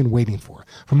asking and waiting for.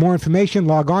 For more information,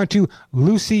 log on to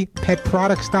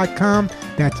LucyPetProducts.com.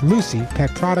 That's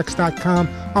LucyPetProducts.com.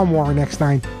 I'm Warren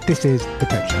Eckstein. This is The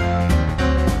Pet Show.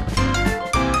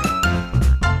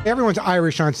 Everyone's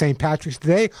Irish on St. Patrick's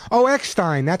Day. Oh,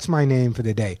 Eckstein, that's my name for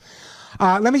the day.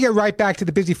 Let me get right back to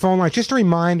the busy phone line. Just a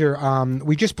reminder,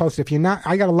 we just posted,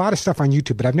 I got a lot of stuff on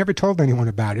YouTube, but I've never told anyone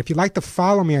about it. If you'd like to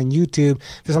follow me on YouTube,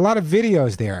 there's a lot of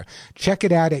videos there. Check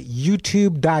it out at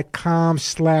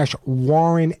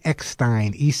youtube.com/Warren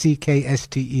Eckstein,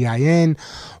 ECKSTEIN,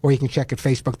 or you can check at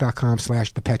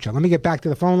facebook.com/ThePetShow. Let me get back to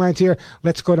the phone lines here.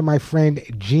 Let's go to my friend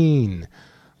Gene.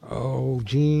 Oh,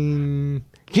 Gene.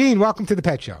 Gene, welcome to the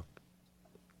Pet Show.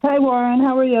 Hi, Warren.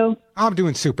 How are you? I'm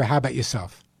doing super. How about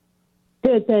yourself?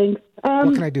 Good, thanks.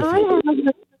 What can I do for you?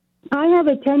 I have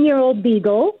a 10-year-old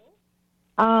beagle.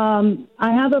 I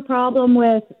have a problem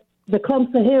with the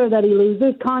clumps of hair that he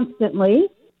loses constantly.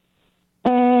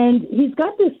 And he's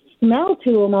got this smell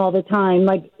to him all the time.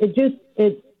 Like, it gets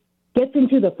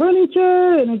into the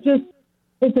furniture, and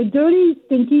it's a dirty,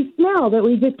 stinky smell that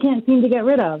we just can't seem to get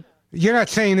rid of. You're not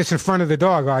saying this in front of the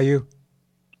dog, are you?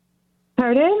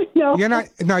 Pardon? No. You're not.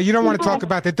 No, you don't want to talk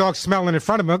about the dog smelling in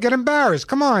front of him. He'll get embarrassed.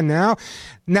 Come on now.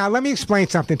 Now, let me explain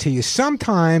something to you.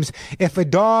 Sometimes, if a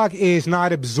dog is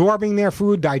not absorbing their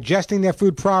food, digesting their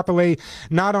food properly,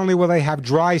 not only will they have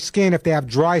dry skin, if they have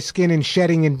dry skin and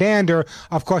shedding and dander,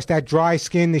 of course, that dry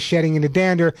skin, the shedding and the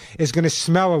dander is going to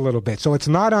smell a little bit. So it's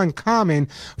not uncommon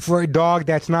for a dog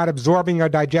that's not absorbing or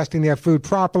digesting their food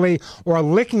properly or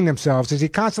licking themselves. Is he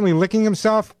constantly licking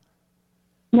himself?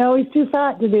 No, he's too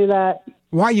fat to do that.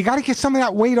 Why? You got to get some of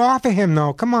that weight off of him,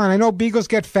 though. Come on. I know beagles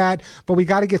get fat, but we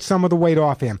got to get some of the weight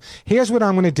off him. Here's what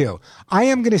I'm going to do. I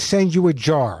am going to send you a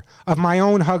jar of my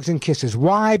own Hugs and Kisses.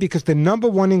 Why? Because the number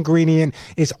one ingredient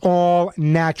is all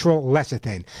natural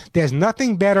lecithin. There's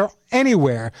nothing better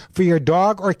anywhere for your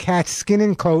dog or cat's skin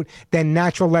and coat than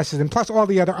natural lecithin, plus all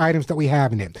the other items that we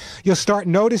have in it. You'll start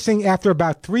noticing after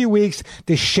about 3 weeks,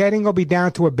 the shedding will be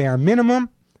down to a bare minimum.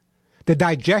 The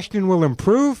digestion will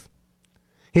improve.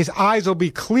 His eyes will be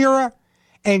clearer.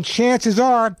 And chances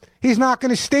are he's not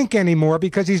going to stink anymore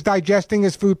because he's digesting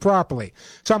his food properly.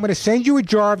 So I'm going to send you a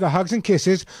jar of the Hugs and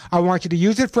Kisses. I want you to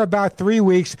use it for about 3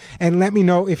 weeks and let me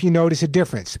know if you notice a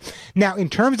difference. Now, in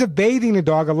terms of bathing the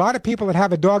dog, a lot of people that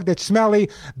have a dog that's smelly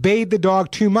bathe the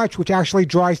dog too much, which actually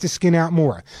dries the skin out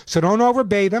more. So don't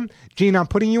overbathe him. Gene, I'm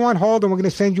putting you on hold, and we're going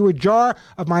to send you a jar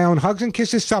of my own Hugs and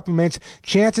Kisses supplements.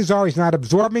 Chances are he's not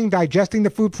absorbing, digesting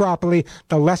the food properly.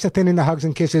 The lecithin in the Hugs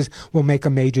and Kisses will make a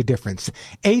major difference.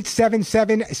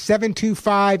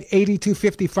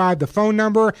 877-725-8255, the phone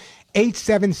number.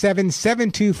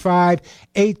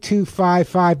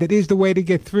 877-725-8255. That is the way to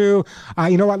get through.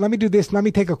 You know what? Let me do this. Let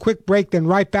me take a quick break, then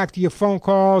right back to your phone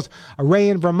calls. Ray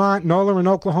in Vermont, Nola in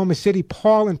Oklahoma City,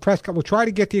 Paul in Prescott. We'll try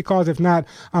to get to your calls. If not,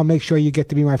 I'll make sure you get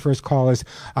to be my first callers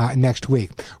next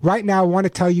week. Right now, I want to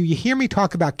tell you, you hear me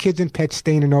talk about kids and pets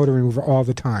stain and odor remover all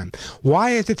the time.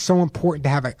 Why is it so important to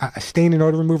have a stain and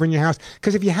odor remover in your house?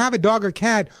 Because if you have a dog or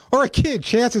cat or a kid,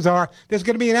 chances are there's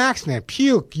going to be an accident.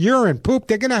 Puke, urine, poop,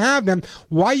 they're going to have them.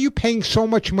 Why are you paying so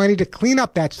much money to clean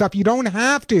up that stuff? You don't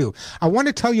have to. I want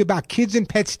to tell you about Kids and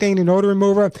Pet Stain and Odor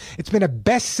Remover. It's been a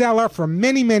bestseller for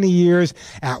many, many years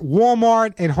at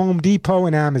Walmart and Home Depot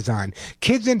and Amazon.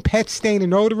 Kids and Pet Stain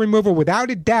and Odor Remover, without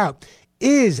a doubt,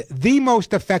 is the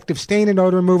most effective stain and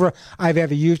odor remover I've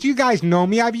ever used. You guys know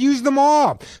me. I've used them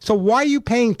all. So why are you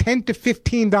paying $10 to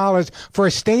 $15 for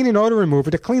a stain and odor remover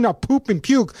to clean up poop and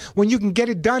puke when you can get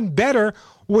it done better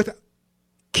with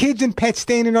Kids and Pet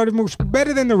Stain and Odor Remover,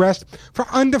 better than the rest, for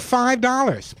under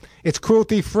 $5. It's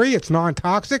cruelty-free, it's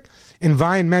non-toxic,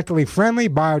 environmentally friendly,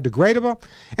 biodegradable,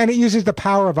 and it uses the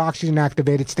power of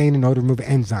oxygen-activated stain and odor remover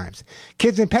enzymes.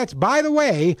 Kids and Pets, by the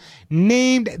way,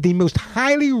 named the most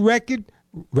highly rated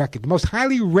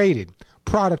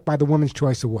product by the Women's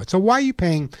Choice Award. So why are you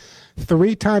paying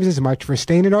 3 times as much for a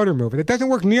stain and odor remover that doesn't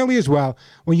work nearly as well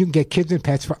when you can get kids and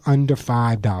pets for under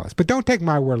 $5? But don't take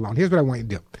my word alone. Here's what I want you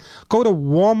to do. Go to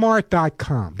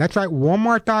Walmart.com. That's right,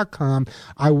 Walmart.com.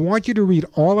 I want you to read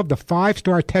all of the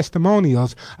 5-star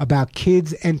testimonials about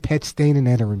kids and pet stain and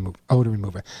odor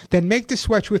remover. Then make the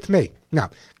switch with me. Now,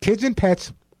 Kids and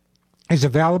Pets is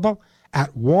available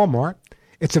at Walmart.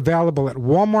 It's available at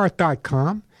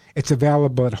Walmart.com. It's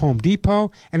available at Home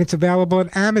Depot, and it's available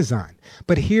at Amazon.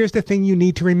 But here's the thing you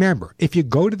need to remember. If you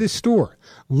go to the store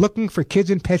looking for kids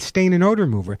and pet stain and odor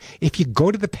remover, if you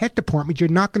go to the pet department, you're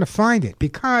not going to find it,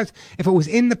 because if it was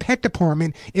in the pet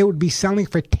department, it would be selling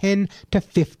for $10 to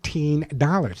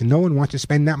 $15. And no one wants to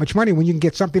spend that much money when you can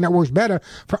get something that works better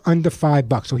for under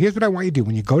 $5. So here's what I want you to do.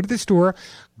 When you go to the store,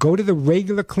 go to the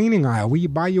regular cleaning aisle where you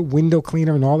buy your window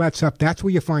cleaner and all that stuff. That's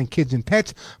where you find kids and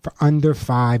pets for under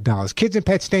 $5. Kids and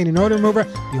pet stain and odor remover,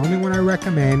 the only one I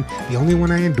recommend, the only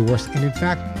one I endorse, and in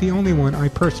fact, the only one I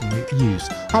personally use.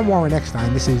 I'm Warren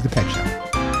Eckstein. This is The Pet Show.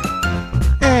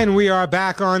 And we are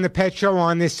back on The Pet Show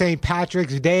on this St.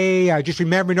 Patrick's Day. Just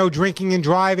remember, no drinking and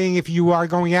driving if you are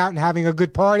going out and having a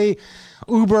good party.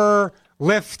 Uber,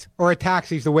 Lyft, or a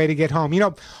taxi is the way to get home. You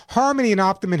know, harmony and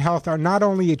optimum health are not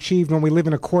only achieved when we live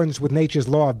in accordance with nature's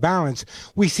law of balance,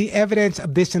 we see evidence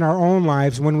of this in our own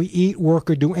lives when we eat, work,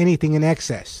 or do anything in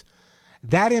excess.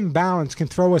 That imbalance can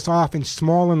throw us off in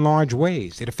small and large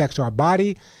ways. It affects our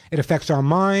body, it affects our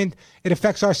mind, it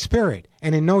affects our spirit,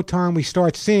 and in no time we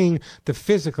start seeing the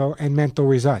physical and mental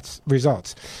results. You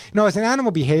know, as an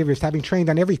animal behaviorist, having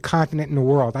trained on every continent in the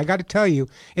world, I got to tell you,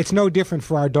 it's no different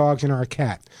for our dogs and our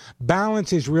cat.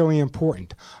 Balance is really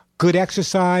important. Good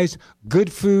exercise,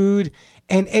 good food,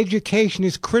 and education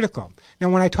is critical. Now,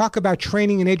 when I talk about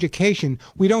training and education,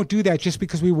 we don't do that just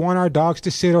because we want our dogs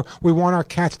to sit or we want our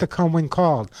cats to come when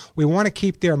called. We want to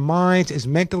keep their minds as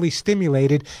mentally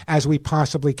stimulated as we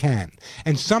possibly can.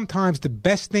 And sometimes the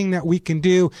best thing that we can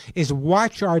do is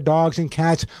watch our dogs and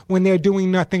cats when they're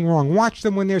doing nothing wrong. Watch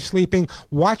them when they're sleeping,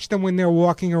 watch them when they're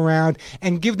walking around,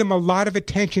 and give them a lot of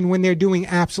attention when they're doing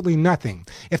absolutely nothing.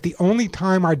 If the only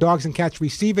time our dogs and cats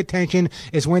receive attention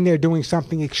is when they're doing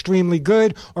something extremely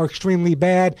good or extremely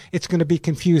bad, it's going to be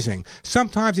confusing.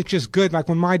 Sometimes it's just good, like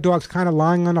when my dog's kind of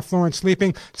lying on the floor and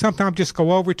sleeping, sometimes just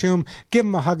go over to him, give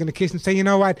him a hug and a kiss and say, you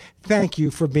know what, thank you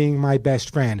for being my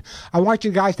best friend. I want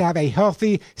you guys to have a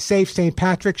healthy, safe St.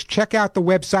 Patrick's. Check out the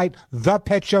website,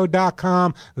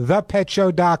 ThePetShow.com,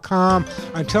 ThePetShow.com.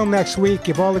 Until next week,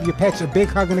 give all of your pets a big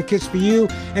hug and a kiss for you,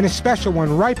 and a special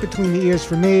one right between the ears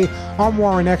for me. I'm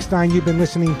Warren Eckstein. You've been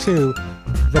listening to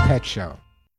The Pet Show.